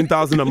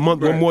 $13,000 a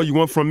month, one more you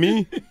want from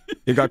me,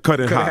 it got cut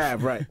in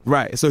half. Right.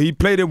 Right. So he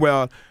played it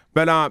well.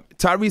 But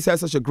Tyrese has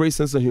such a great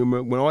sense of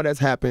humor when all that's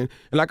happened.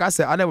 And like I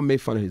said, I never made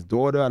fun of his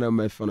daughter. I never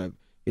made fun of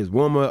his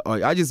woman.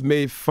 I just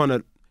made fun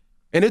of,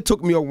 and it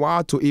took me a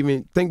while to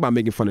even think about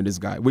making fun of this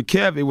guy. With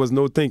Kev, it was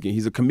no thinking.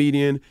 He's a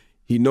comedian.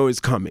 He knows it's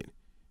coming.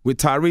 With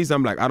Tyrese,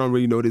 I'm like, I don't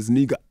really know this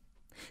nigga.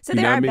 So You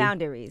know there what are I mean?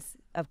 boundaries,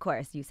 of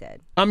course, you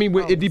said. I mean,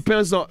 it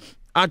depends on.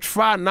 I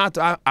try not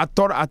to. I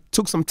thought I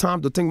took some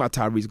time to think about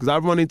Tyrese because I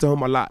run into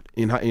him a lot.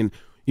 In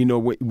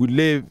we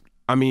live.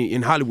 I mean,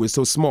 in Hollywood, it's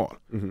so small.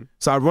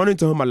 So I run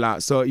into him a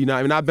lot. So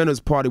I've been to his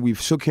party. We've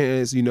shook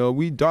hands.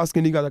 We dark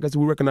skinned guys. Like I said,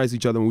 we recognize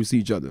each other when we see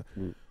each other.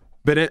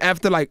 But then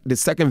after like the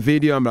second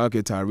video, I'm like,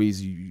 okay, Tyrese,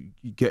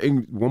 you getting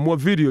one more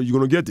video, you're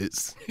gonna get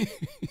this.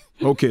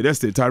 Okay,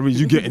 that's it, Tyrese,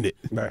 you getting it.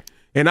 Right.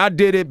 And I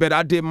did it, but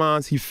I did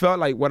mine. He felt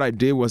like what I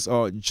did was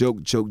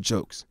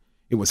jokes.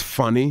 It was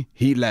funny.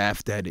 He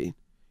laughed at it,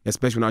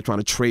 especially when I was trying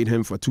to trade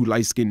him for two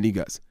light-skinned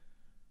niggas.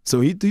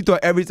 So he thought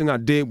everything I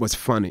did was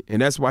funny,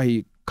 and that's why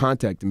he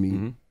contacted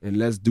me and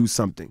let's do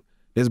something.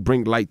 Let's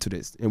bring light to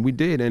this, and we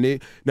did. And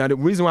now the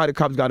reason why the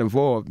cops got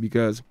involved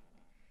because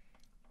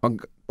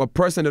a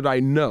person that I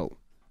know,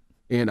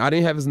 and I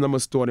didn't have his number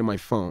stored in my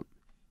phone.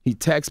 He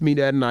texted me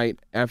that night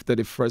after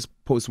the first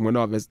post went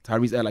off as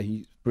Tyrese Ella,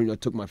 he pretty much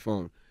took my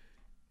phone.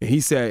 And he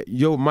said,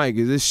 yo, Mike,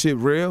 is this shit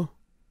real?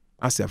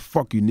 I said,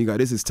 fuck you, nigga.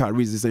 This is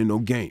Tyrese. This ain't no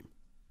game.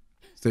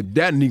 So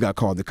that nigga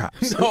called the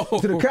cops. No. So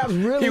the cops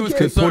really He was came?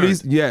 concerned.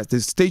 Police, yes, the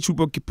state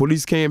trooper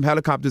police came,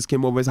 helicopters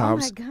came over his Oh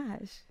house. my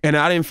gosh. And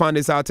I didn't find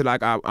this out till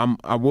like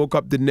I woke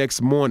up the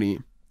next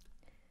morning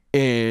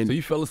and So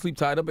you fell asleep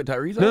tied up at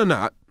Tyrese?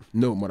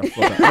 no,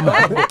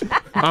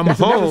 motherfucker. I'm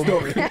home.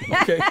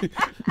 Okay.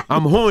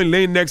 I'm home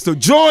laying next to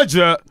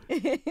Georgia.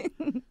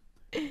 And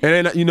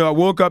then, I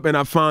woke up and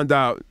I found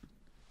out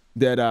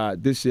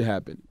that this shit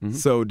happened.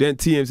 So then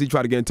TMZ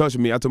tried to get in touch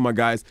with me. I told my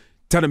guys,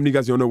 tell them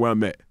niggas you don't know where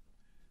I'm at.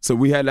 So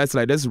we had, let's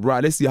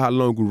ride. Let's see how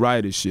long we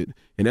ride this shit.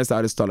 And that's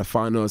how they started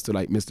following us to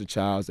like Mr.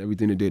 Childs,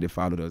 everything they did, they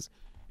followed us.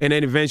 And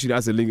then eventually I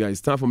said, nigga, it's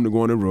time for me to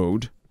go on the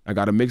road. I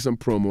got to make some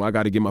promo. I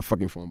got to get my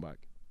fucking phone back.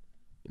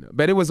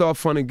 But it was all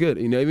fun and good.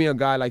 Even a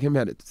guy like him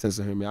had a sense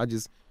of humor. I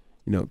just,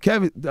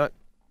 Kev,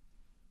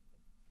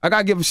 I got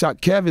to give a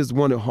shot. Kev is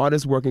one of the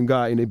hardest working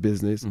guy in the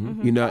business.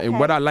 And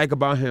what I like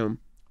about him,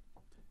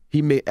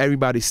 he made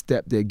everybody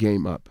step their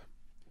game up.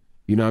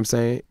 You know what I'm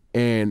saying?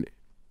 And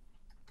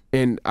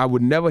I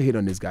would never hit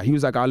on this guy. He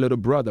was like our little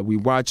brother. We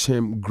watched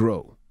him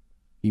grow.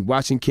 He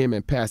watching him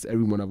and past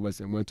every one of us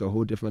and went to a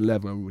whole different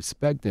level, and we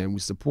respect him, we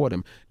support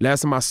him.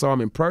 Last time I saw him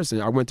in person,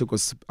 I went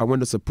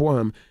to support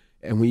him,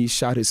 and when he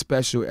shot his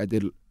special at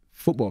the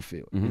football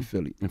field in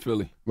Philly. In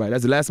Philly. Right,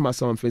 that's the last time I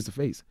saw him face to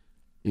face.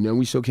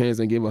 We shook hands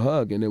and gave a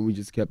hug, and then we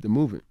just kept it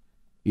moving.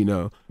 Did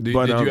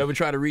you ever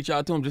try to reach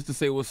out to him just to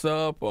say what's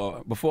up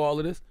or before all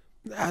of this?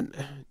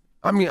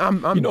 I mean,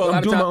 I'm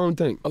doing my own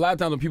thing. A lot of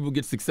times when people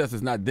get success,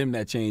 it's not them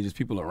that change, it's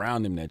people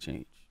around them that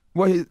change.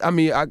 Well,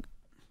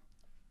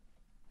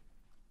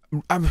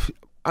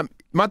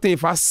 my thing,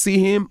 if I see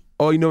him,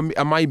 or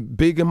I might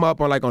big him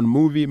up on like on a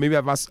movie. Maybe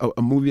if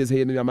a movie is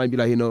here, maybe I might be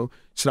like,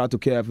 shout out to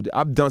Kev.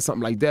 I've done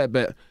something like that,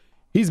 but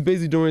he's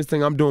busy doing his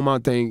thing. I'm doing my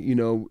thing,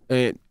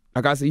 and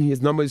like I said,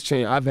 his number has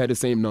changed. I've had the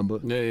same number.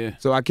 Yeah.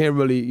 So I can't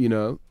really,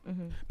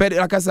 But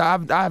like I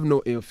said, I have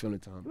no ill feeling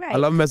to him. Right. I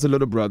love him as a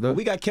little brother.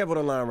 We got Kev on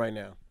the line right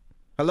now.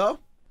 Hello?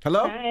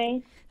 Hello?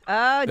 Hi.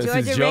 Oh, This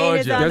Georgia is Rain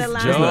is Georgia. on the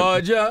That's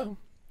line. Georgia.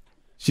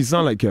 She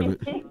sound like Kevin.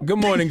 Good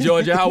morning,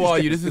 Georgia. How are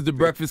you? This is The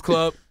Breakfast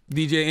Club.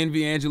 DJ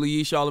Envy, Angela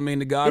Yee, Charlamagne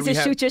the God. This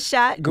is Shoot Your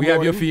Shot. We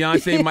have your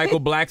fiance, Michael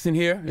Blackson,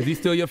 here. Is he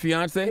still your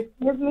fiance?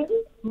 With me?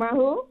 My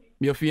who?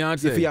 Your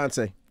fiance. Your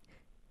fiance.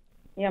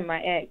 Yeah,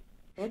 my ex.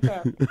 What's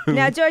up?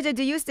 Now, Georgia,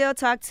 do you still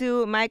talk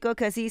to Michael?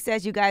 Because he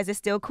says you guys are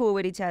still cool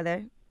with each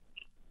other.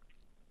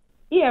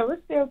 Yeah,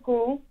 we're still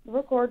cool.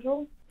 We're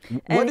cordial.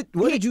 What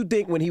did you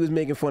think when he was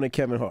making fun of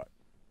Kevin Hart?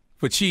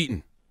 For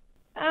cheating.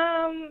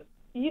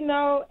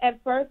 At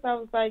first I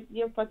was like,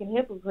 you're a fucking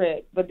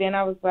hypocrite. But then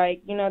I was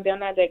like, they're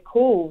not that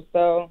cool.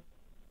 So,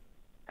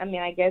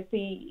 I guess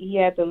he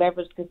had the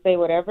leverage to say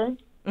whatever.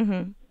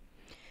 Mm-hmm.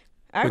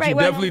 But you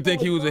definitely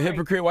think he was a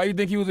hypocrite. Why do you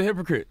think he was a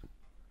hypocrite?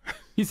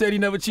 He said he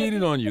never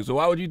cheated on you. So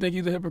why would you think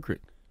he's a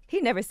hypocrite?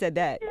 He never said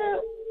that. Yeah,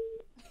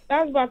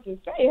 I was about to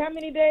say, how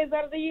many days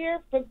out of the year?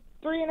 For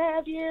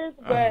 3.5 years?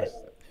 But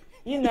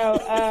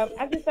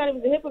I just thought it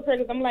was a hypocrite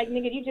because I'm like,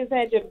 nigga, you just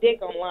had your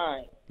dick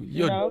online.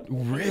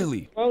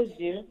 Really? Exposed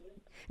you.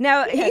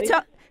 Now,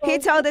 he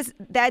told us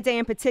that day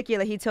in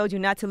particular, he told you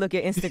not to look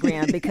at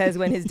Instagram because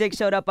when his dick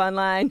showed up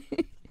online,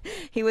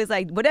 he was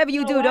like, whatever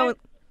you do, don't.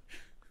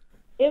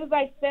 It was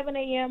like 7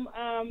 a.m.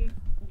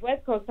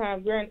 West Coast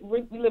time.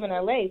 We live in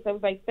LA, so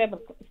it was like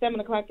 7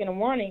 o'clock in the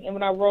morning. And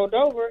when I rolled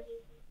over,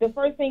 the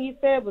first thing he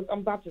said was, I'm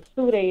about to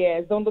sue their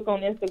ass. Don't look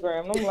on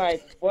Instagram. And I'm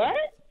like, what?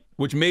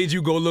 Which made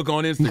you go look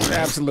on Instagram.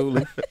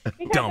 Absolutely.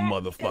 Dumb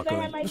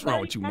motherfucker. What's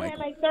wrong with you, I had Michael?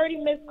 like 30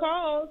 missed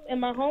calls,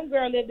 and my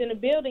homegirl lived in the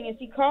building, and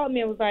she called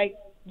me and was like,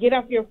 get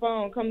off your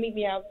phone, come meet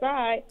me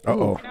outside.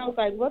 Uh-oh. And I was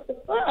like, what the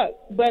fuck?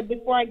 But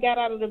before I got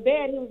out of the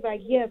bed, he was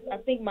like, yes, I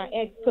think my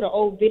ex put an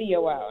old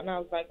video out. And I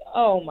was like,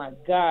 oh my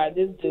God,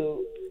 this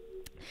dude.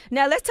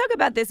 Now, let's talk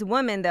about this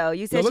woman, though.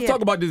 You said Let's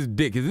talk about this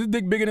dick. Is this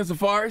dick bigger than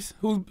Safari's?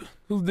 Whose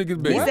dick is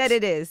bigger? He said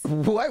it is.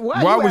 Why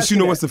would she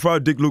know what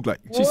Safari's dick look like?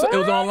 She said it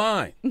was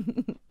online.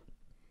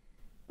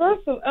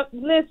 First of all,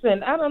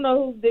 listen, I don't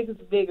know whose dick is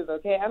the biggest,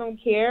 okay? I don't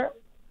care.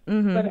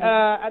 Mm-hmm. But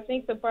I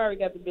think Safari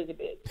got the bigger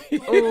dick.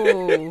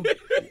 Ooh.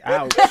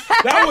 Ouch.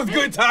 That was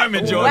good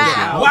timing, Georgia.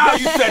 Wow.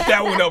 You set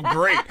that one up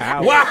great.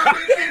 Ouch. Wow.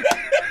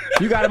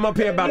 You got him up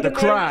here about to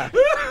cry.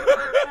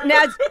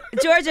 Now,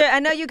 Georgia, I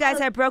know you guys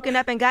have broken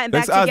up and gotten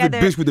back Let's ask the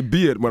together. bitch with the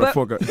beard,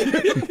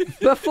 motherfucker.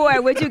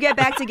 Before, would you get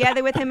back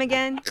together with him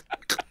again?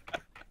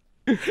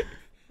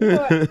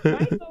 But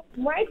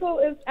Michael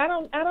is I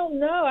don't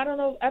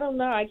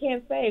know. I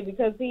can't say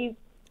because he's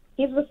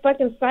a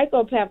fucking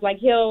psychopath. Like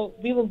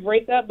we will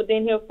break up, but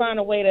then he'll find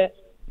a way to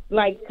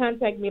like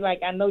contact me.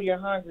 Like, I know you're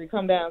hungry.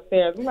 Come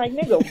downstairs. I'm like,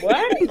 nigga,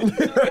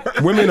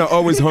 what? Women are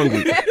always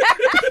hungry.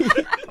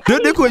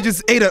 They could have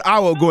just ate an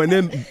hour ago and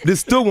then they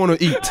still want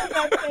to eat.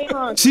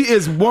 She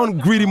is one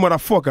greedy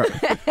motherfucker.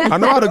 I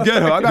know how to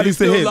get her. I got to Do you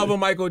say, still hey. love her,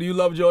 Michael? Do you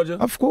love Georgia?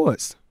 Of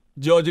course.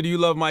 Georgia, do you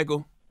love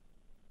Michael?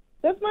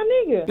 That's my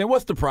nigga. Then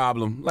what's the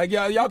problem? Like,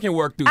 y'all can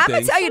work through I'm things.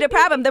 going to tell you the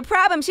problem. The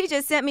problem, she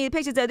just sent me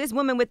pictures of this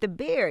woman with the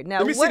beard. Now,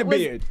 Let me see the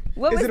beard.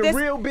 What Is was it a this?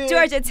 real beard?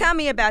 Georgia, tell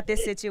me about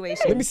this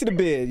situation. Let me see the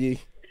beard, Yee.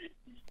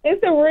 It's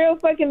a real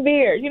fucking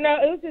beard. It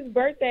was his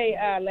birthday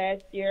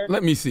last year.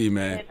 Let me see,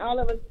 man. And all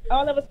of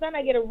a sudden,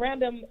 I get a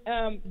random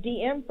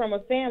DM from a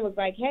fan. Was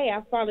like, "Hey,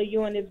 I follow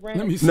you on this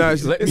random." Let me see. Nah,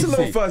 It's a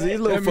little fuzzy. It's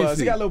a little Let me fuzzy.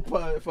 see. He got a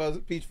little fuzz,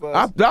 peach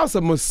fuzz. That was a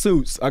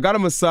masseuse. I got a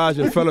massage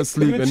and fell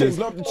asleep. Look And the this,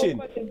 chin, lump the Full chin.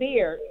 fucking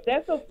beard.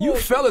 That's a You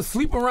full- fell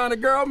asleep around a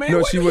girl, man? no,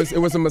 What it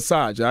was a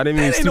massage. I didn't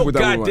even That ain't sleep no with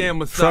that goddamn woman.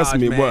 massage, Trust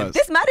me, man. it was.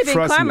 This might have been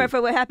Trust karma me. for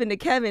what happened to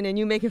Kevin and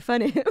you making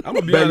fun of him. I'm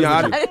gonna be Ben,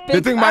 honest yeah, with you.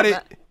 the thing about it,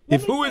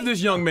 Who is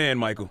this young man,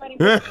 Michael?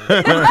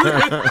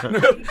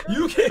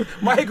 You can't,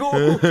 Michael.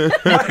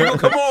 Michael,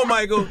 come on,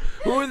 Michael.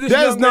 Who is this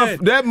That's young not- man?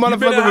 that You've been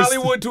motherfucker in was-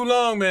 Hollywood too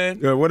long, man.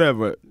 yeah,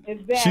 whatever.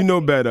 Exactly. She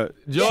know better.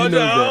 She Georgia,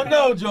 know I don't better.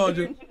 know,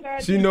 Georgia.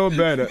 She know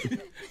better.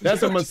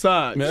 That's a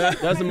massage.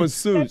 That's a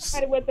masseuse.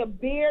 Somebody with a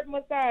beard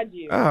massage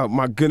you. Oh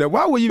my goodness!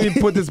 Why would you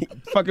even put this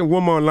fucking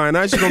woman online?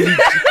 Now she gonna be.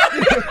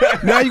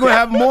 Now you're gonna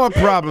have more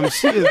problems.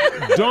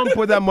 Don't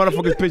put that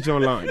motherfucker's picture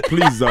online,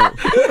 please don't.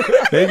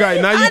 Hey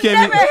guys, now you I've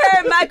can't. never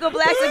heard Michael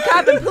Blackson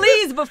copping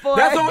please before.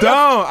 That's all-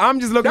 Don't. I'm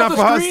just looking out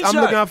That's for a her. I'm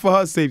screenshot. looking out for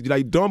her safety.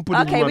 Like, don't put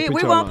this Okay, woman's we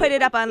picture won't online. put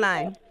it up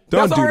online.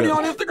 Don't That's do already that.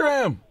 on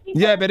Instagram.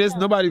 Yeah, but it's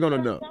nobody gonna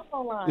know.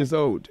 It's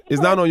old.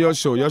 It's not on your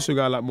show. Your show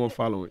got a lot more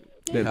following.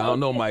 I don't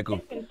know,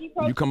 Michael.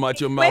 You come out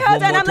your mouth Wait,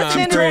 hold one on. more I'm time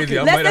listening. crazy.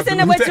 I Let's might have listen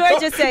to to what lose that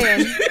Georgia's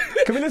saying.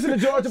 Can we listen to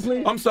Georgia,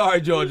 please? I'm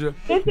sorry, Georgia.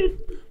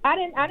 I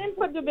didn't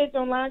put the bitch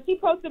online. She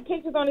posted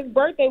pictures on his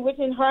birthday,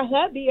 wishing her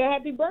hubby a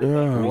happy birthday.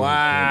 Oh,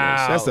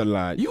 Wow. That's a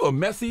lie. You a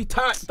messy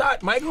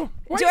tot, Michael.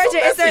 Why you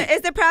Georgia, so messy?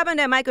 is the problem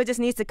that Michael just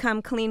needs to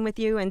come clean with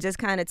you and just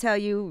kind of tell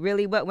you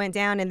really what went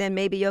down, and then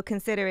maybe you'll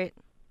consider it?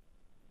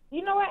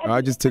 You know what?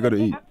 I just take her to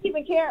eat.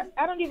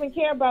 I don't even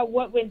care about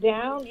what went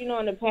down, in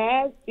the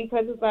past,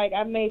 because it's like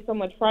I've made so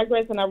much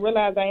progress and I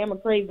realize I am a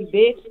crazy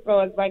bitch.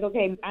 So it's like,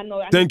 okay, I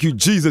know. Thank you,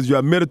 Jesus. You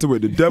admitted to it.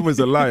 The devil is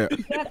a liar.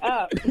 Shut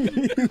up.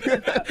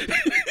 Listen,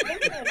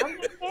 I'm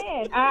just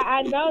saying.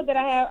 I know that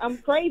I'm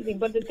crazy,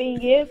 but the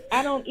thing is,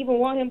 I don't even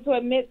want him to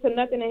admit to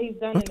nothing that he's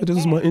done. I thought this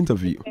was my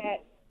interview.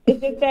 It's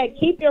just that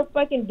keep your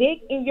fucking dick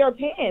in your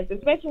pants,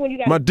 especially when you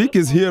got. My dick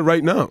is here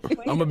right now. I'm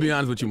gonna be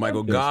honest with you,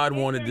 Michael. God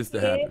wanted this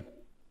to happen.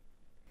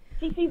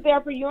 She's there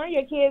for you and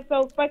your kids,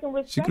 so fucking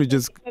respect. She could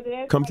just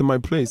come to my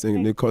place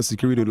and they call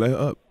security to light her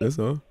up. That's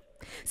all.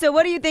 So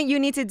what do you think you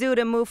need to do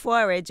to move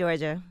forward,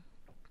 Georgia?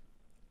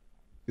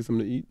 Get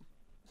something to eat.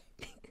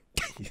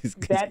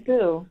 That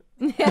too.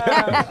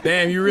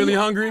 Damn, you really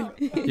hungry?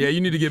 Yeah,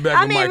 you need to get back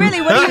I with mean, Michael.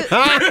 really,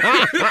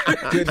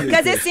 what do you?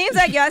 Because it seems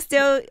like y'all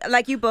still,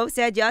 like you both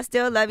said, y'all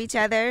still love each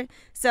other.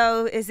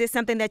 So is this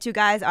something that you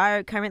guys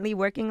are currently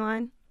working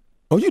on?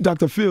 Oh, you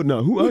Dr. Phil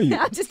now. Who are you?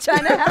 I'm just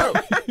trying to help.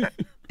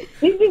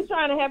 He's just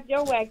trying to help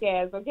your whack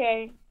ass,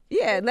 okay?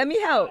 Yeah, let me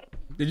help.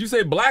 Did you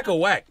say black or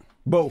whack?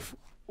 Both.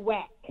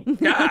 Whack.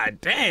 God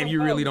damn,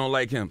 you really don't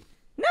like him.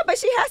 No, but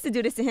she has to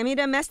do this to him. He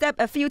done messed up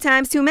a few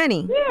times too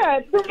many. Yeah,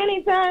 too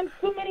many times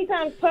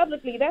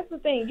publicly. That's the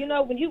thing.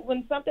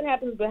 When something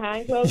happens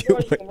behind closed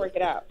doors, you can work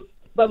it out.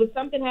 But when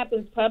something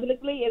happens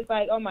publicly, it's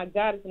like, oh my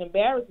God, it's an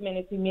embarrassment,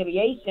 it's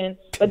humiliation.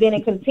 But then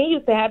it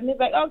continues to happen. It's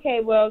like, okay,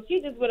 well,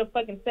 she's just with a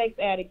fucking sex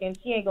addict and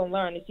she ain't gonna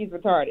learn and she's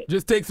retarded.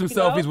 Just take some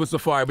selfies with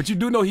Safari. But you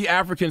do know he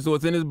African, so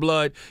it's in his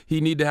blood.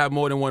 He need to have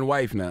more than one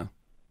wife now.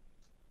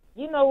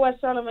 You know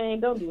what, Charlamagne?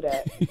 Don't do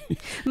that.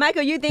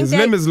 Michael, you think His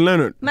name is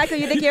Leonard. Michael,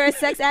 you think you're a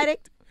sex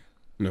addict?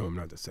 No, I'm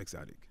not a sex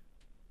addict.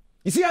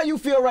 You see how you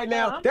feel right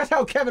now? That's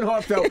how Kevin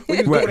Hart felt when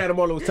you was going at him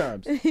all those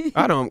times.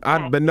 I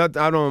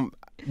don't.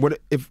 What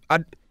if I?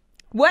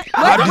 What?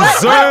 I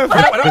deserve.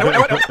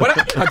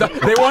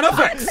 They want a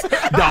sex.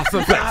 Das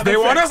a sex. They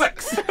want a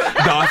sex.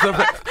 Das a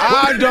sex.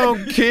 I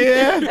don't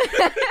care.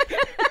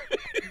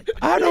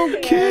 I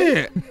don't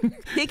care.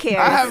 He cares.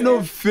 I have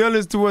no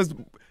feelings towards.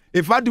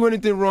 If I do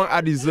anything wrong,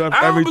 I deserve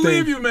I don't everything.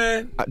 believe you,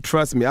 man.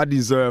 Trust me, I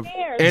deserve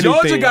anything.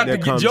 Georgia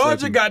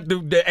got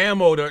that the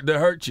ammo to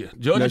hurt you.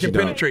 Georgia can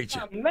penetrate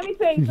you. Let me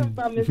tell you something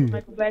about Mr.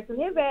 Michael Blackson.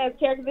 His ass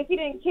cared, because if he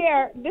didn't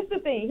care, this is the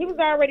thing. He was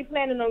already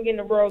planning on getting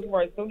the Rolls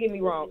Royce, don't get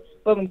me wrong.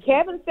 But when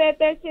Kevin said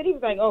that shit, he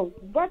was like, oh,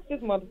 watch this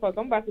motherfucker.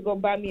 I'm about to go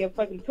buy me a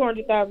fucking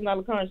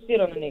 $200,000 car and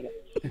shit on a nigga.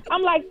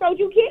 I'm like, so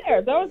you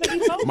care. Those are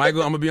you know.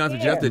 Michael, I'm going to be honest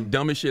with you. That's the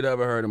dumbest shit I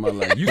ever heard in my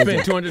life. You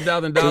spent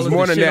 $200,000 It was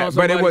more than shit that, on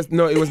somebody?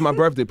 but it was my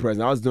birthday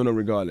present. I was doing it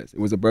regardless. It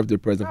was a birthday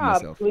present for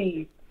myself.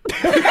 Please.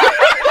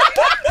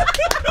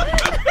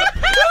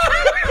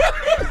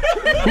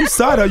 Whose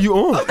side are you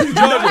on?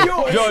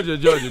 Georgia,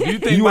 do you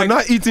think You are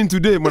not eating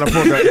today,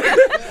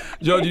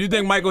 motherfucker. Georgia, do you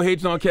think Michael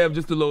hates on Kev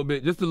just a little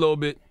bit? Just a little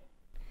bit?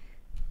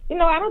 You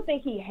know, I don't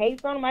think he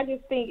hates on him. I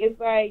just think it's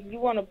like you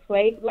want to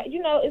play. Like,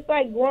 you know, it's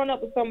like growing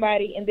up with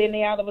somebody and then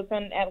they all of a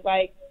sudden act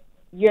like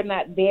you're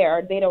not there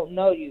or they don't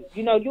know you.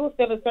 You know, you will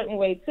feel a certain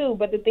way too.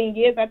 But the thing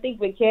is, I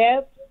think with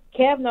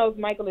Kev knows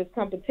Michael is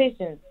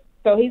competition.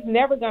 So he's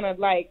never going to,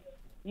 like,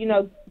 you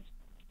know,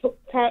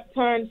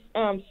 turn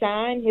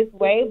shine his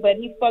way. But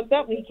he fucked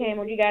up when he came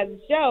on you guys'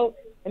 show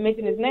and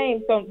mentioned his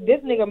name. So this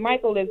nigga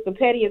Michael is the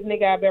pettiest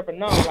nigga I've ever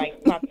known,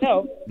 like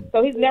myself.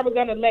 So he's never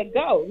gonna let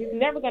go. He's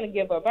never gonna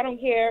give up. I don't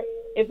care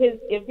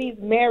if he's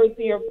married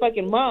to your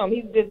fucking mom.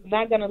 He's just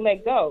not gonna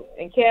let go.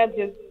 And Kev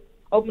just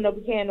opened up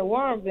a can of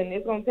worms, and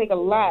it's gonna take a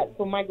lot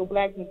for Michael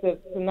Blackson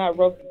to not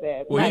roast his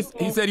ass. Well,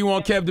 he said he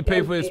want Kev to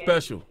pay for his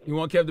special. He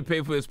want Kev to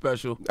pay for his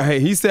special. Hey,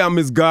 he said I'm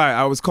his guy.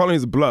 I was calling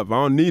his bluff. I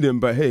don't need him,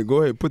 but hey,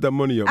 go ahead, put that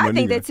money up. I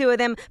think the two of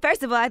them.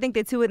 First of all, I think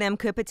the two of them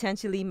could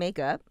potentially make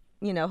up.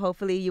 You know,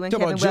 hopefully you and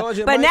Kevin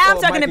will. But now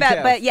I'm talking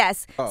about, but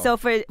yes. Oh. So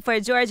for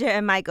Georgia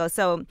and Michael.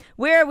 So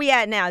where are we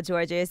at now,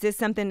 Georgia? Is this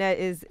something that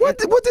is... What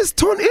this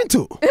turned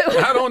into?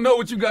 I don't know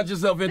what you got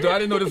yourself into. I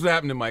didn't know this was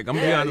happening, Mike. I'm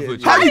going to be honest with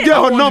you. How you get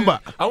her number?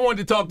 I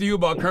wanted to talk to you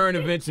about current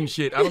events and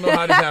shit. I don't know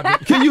how this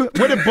happened. Can you,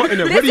 where the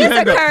button is? Where do you hang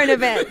up? This is a current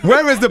event.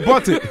 Where is the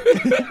button?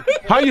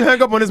 How you hang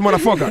up on this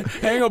motherfucker?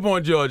 Hang up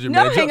on Georgia,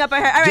 man. No, hang up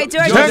on her. All right,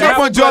 Georgia. Hang up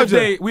on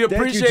Georgia. We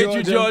appreciate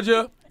you,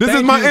 Georgia. This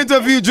is my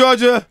interview,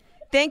 Georgia.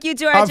 Thank you,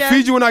 Georgia. I'll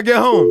feed you when I get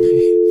home.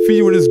 Feed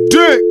you with his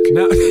dick.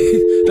 Now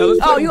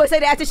oh, you gonna say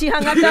that after she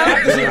hung up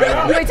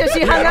though? You wait till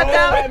she hung up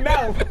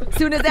though? As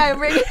soon as that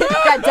ring,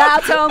 that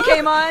dial tone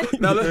came on.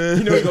 Now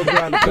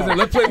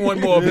let's play one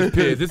more of his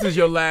peers. This is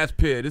your last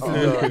peer. This is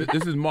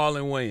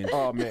Marlon Wayans.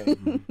 Oh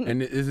man,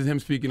 and this is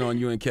him speaking on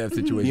you and Kev's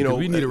situation. You know,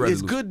 we need a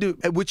resolution. It's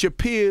good to with your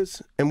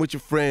peers and with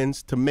your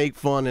friends to make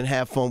fun and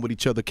have fun with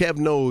each other. Kev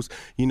knows,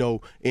 you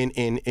know,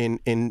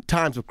 in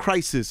times of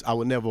crisis, I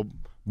would never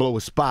blow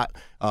a spot.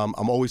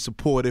 I'm always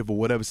supportive of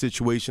whatever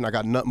situation. I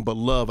got nothing but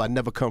love. I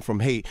never come from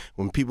hate.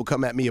 When people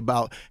come at me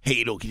about,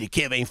 hey, look,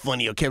 Kev ain't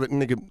funny, or Kev,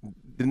 nigga,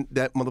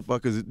 that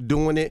motherfucker's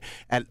doing it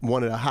at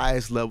one of the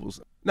highest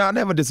levels. No, I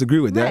never disagree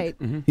with that. Right.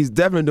 Mm-hmm. He's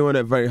definitely doing it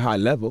at a very high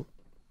level.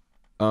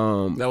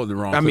 That was the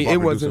wrong. I mean, it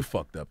wasn't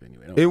fucked up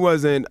anyway. It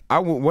wasn't.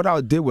 What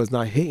I did was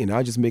not hating. I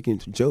was just making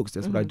jokes.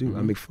 That's what I do.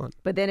 I make fun.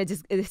 But then it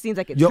seems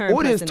like it your turned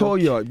audience personal.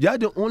 told y'all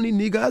the only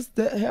niggas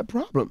that had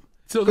problem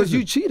because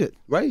you cheated,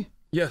 right?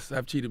 Yes,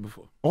 I've cheated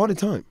before. All the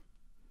time.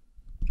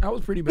 I was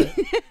pretty bad.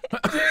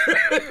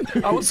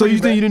 So you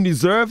think you didn't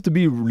deserve to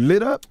be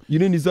lit up? You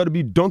didn't deserve to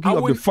be donkey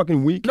of the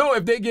fucking week? No,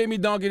 if they gave me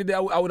donkey today, I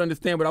would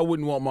understand, but I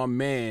wouldn't want my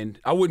man.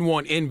 I wouldn't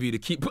want Envy to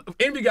keep.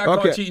 Envy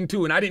got caught cheating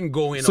too, and I didn't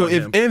go in on him. So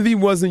if Envy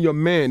wasn't your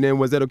man, then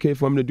was that okay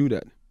for him to do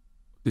that?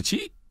 To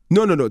cheat?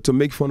 No, to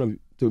make fun of you.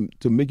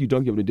 To make you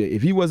donkey of the day.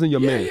 If he wasn't your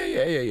man.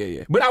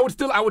 Yeah. But I would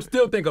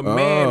still think a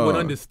man would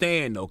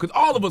understand though, because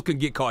all of us could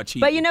get caught cheating.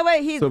 But you know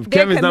what?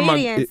 They're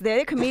comedians.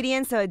 They're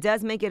comedians, so it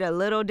does make it a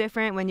little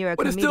different when you're a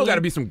comedian. But it still got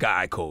to be some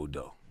guy code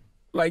though.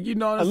 Like, you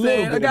know what I'm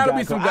saying? There got to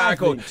be some guy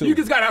code. You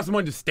just got to have some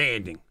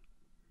understanding.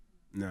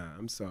 Nah,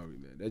 I'm sorry,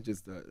 man. That's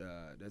just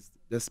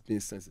that's being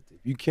sensitive.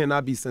 You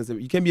cannot be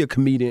sensitive. You can't be a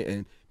comedian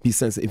and be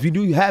sensitive. If you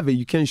do have it,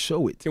 you can't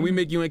show it. Can we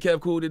make you and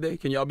Kev cool today?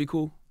 Can y'all be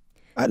cool?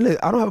 I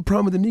don't have a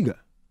problem with the nigga.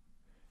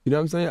 You know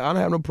what I'm saying? I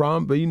don't have no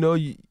problem, but you know,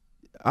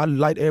 I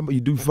light everybody.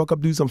 You do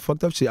some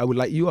fucked up shit, I would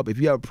light you up. If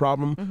you have a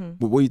problem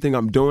with what you think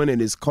I'm doing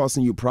and it's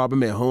causing you a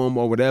problem at home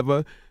or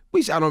whatever,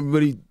 which I don't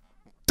really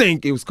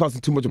think it was causing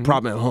too much of a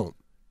problem at home.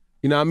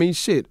 You know what I mean?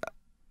 Shit.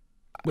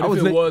 But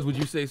if it was, would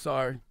you say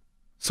sorry?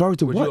 Sorry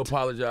to Would what? you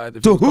apologize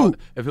if To it was who?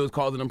 if it was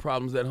causing them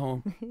problems at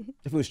home?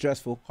 If it was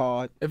stressful,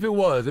 hard. If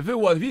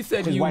he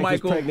said to His you, wife is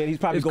Michael, pregnant, he's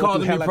probably it's going through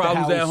causing me hell at the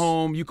problems at house.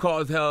 home. You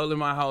caused hell in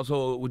my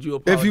household. Would you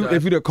If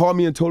apologize? you'd have called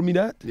me and told me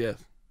that,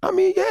 Yes. I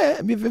mean, yeah.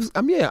 I mean, if it's,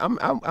 I mean, yeah.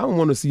 I don't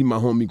want to see my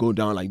homie go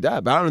down like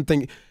that. But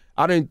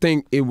I didn't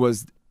think it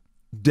was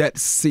that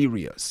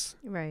serious.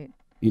 Right.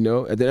 You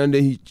know, at the end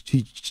of the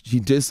day, he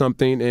did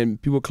something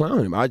and people clown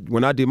him.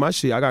 When I did my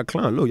shit, I got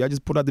clowned. Look, y'all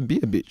just put out the beer,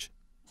 bitch.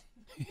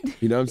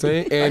 You know what I'm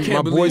saying? And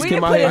my boys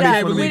came out here. I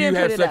can't believe you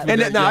had sex with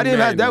And that I young didn't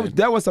have man, that.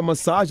 That was a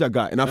massage I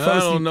got, and I man. fell I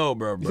asleep. don't know,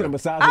 bro. You said a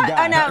massage I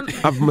guy. know.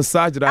 I've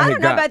massaged that I I had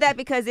don't know got. about that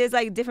because there's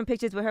like different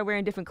pictures with her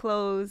wearing different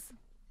clothes.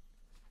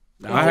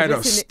 I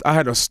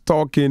had a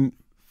stalking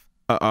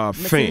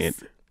fan.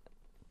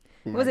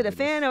 Was it a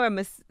fan or a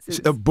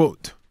masseuse? A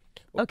boat.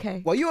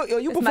 Okay. Well, you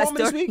That's my performing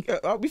this story. week?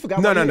 We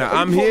forgot. No. Are you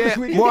I'm performing here. this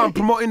week? Well, I'm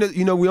promoting the.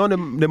 You know, we on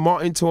the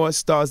Martin tour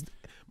starts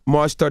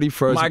March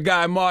 31st. My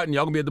guy Martin,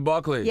 y'all gonna be at the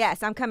Barclays.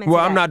 Yes, I'm coming. Well,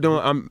 to I'm that.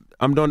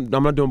 not doing.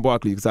 I'm not doing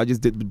Barclays because I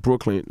just did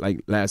Brooklyn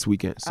like last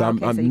weekend. So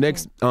Okay, I'm so you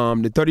next. The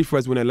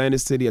 31st we're in Atlantic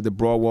City at the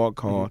Broadwalk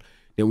Hall.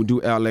 Then we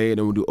do LA.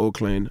 Then we do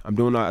Oakland. I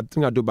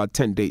think I do about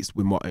 10 dates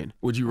with Martin.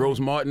 Would you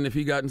roast Martin if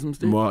he got in some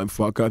state? Martin,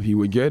 fuck up, he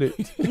would get it.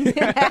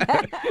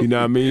 You know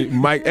what I mean?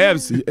 Mike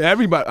Epps,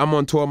 everybody. I'm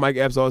on tour. Mike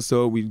Epps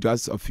also. We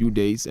got a few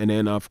dates, and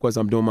then of course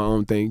I'm doing my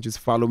own thing. Just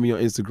follow me on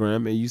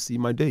Instagram, and you see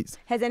my dates.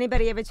 Has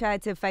anybody ever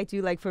tried to fight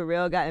you like for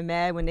real, gotten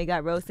mad when they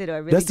got roasted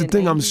or really? That's the been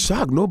thing. I'm angry?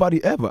 shocked.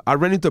 Nobody ever. I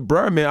ran into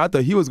Birdman. I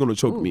thought he was gonna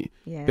choke me,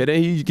 yeah. but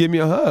then he gave me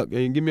a hug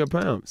and give me a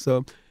pound.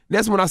 So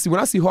that's when I see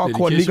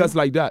hardcore kiss niggas you?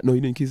 like that. No, he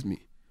didn't kiss me.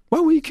 Why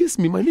would he kiss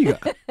me, my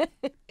nigga?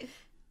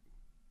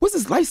 What's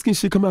this light skin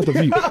shit come out of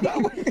you?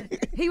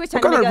 He was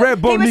trying What to kind make of a,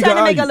 red bone he was nigga trying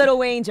to are make a you? Little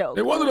Wayne joke.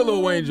 It wasn't a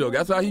Lil Wayne joke.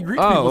 That's how he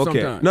greets Oh, people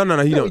okay. sometimes. No,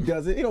 he No, don't. he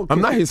doesn't. He don't I'm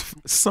kiss not you. his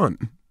son.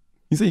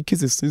 He said he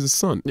kisses his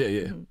son.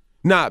 Yeah.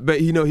 Nah,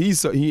 but you know he.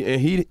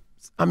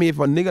 I mean, if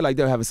a nigga like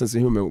that have a sense of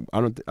humor,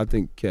 I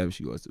think Kev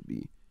should also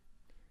be.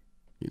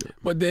 You know.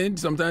 But then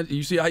sometimes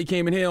you see how he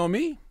came in here on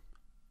me.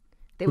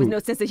 There was no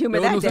sense of humor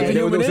There that was no day. sense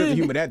There was no Human sense in. of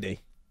humor that day.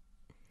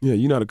 Yeah,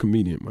 you're not a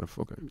comedian,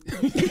 motherfucker.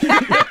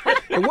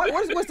 And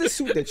what's this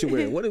suit that you're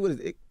wearing? What is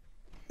it?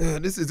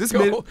 This Yo,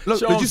 man. Look,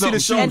 show did him you see the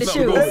something, shoes?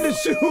 show him And the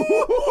something. shoes.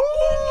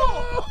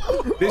 Go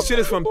ahead. This shit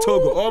is from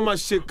Togo. All my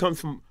shit comes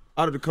from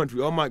out of the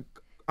country. All my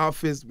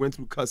outfits went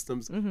through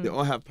customs. They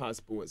all have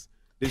passports.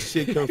 This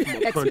shit comes from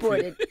a country.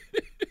 Exported.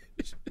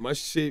 My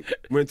shit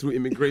went through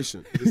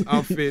immigration. This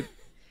outfit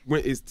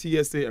is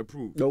TSA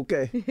approved.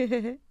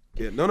 Okay.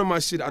 Yeah, none of my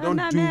shit. I don't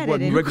not do mad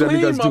what at it. regular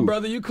Clean, niggas my do.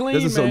 brother. You clean,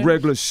 This is some man.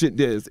 regular shit.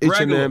 There, it's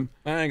Regular. H&M.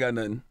 I ain't got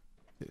nothing.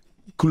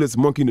 Coolest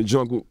monkey in the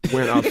jungle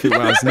wearing outfit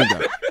while I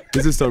nigga.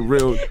 This is some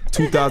real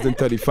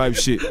 2035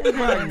 shit.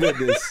 My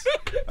goodness.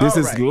 This All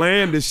is right.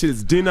 lamb. This shit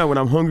is dinner. When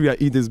I'm hungry, I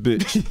eat this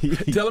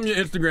bitch. Tell him your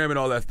Instagram and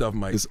all that stuff,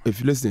 Mike. If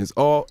you listen, it's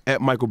all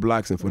at Michael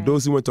Blackson. For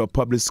those who went to a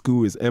public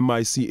school, it's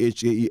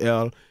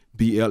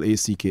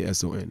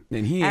MICHAELBLACKSON.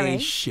 And he All ain't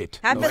right. shit.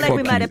 I feel like we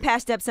fuck might you. have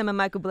patched up some of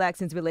Michael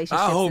Blackson's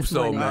relationships. I hope this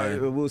so, morning.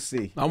 man. We'll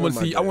see. I want to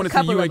see. I want to see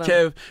Couple you of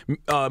and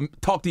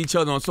Kev talk to each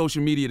other on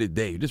social media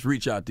today. Just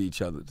reach out to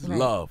each other. Just Right.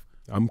 love.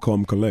 I'm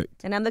calm,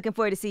 collect. And I'm looking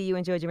forward to see you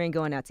and Georgia Rain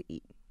going out to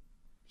eat.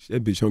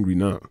 That bitch hungry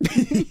now.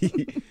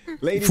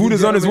 Ladies Food and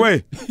is on its gentlemen,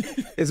 way.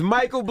 It's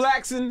Michael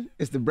Blackson.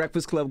 It's the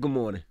Breakfast Club. Good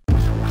morning.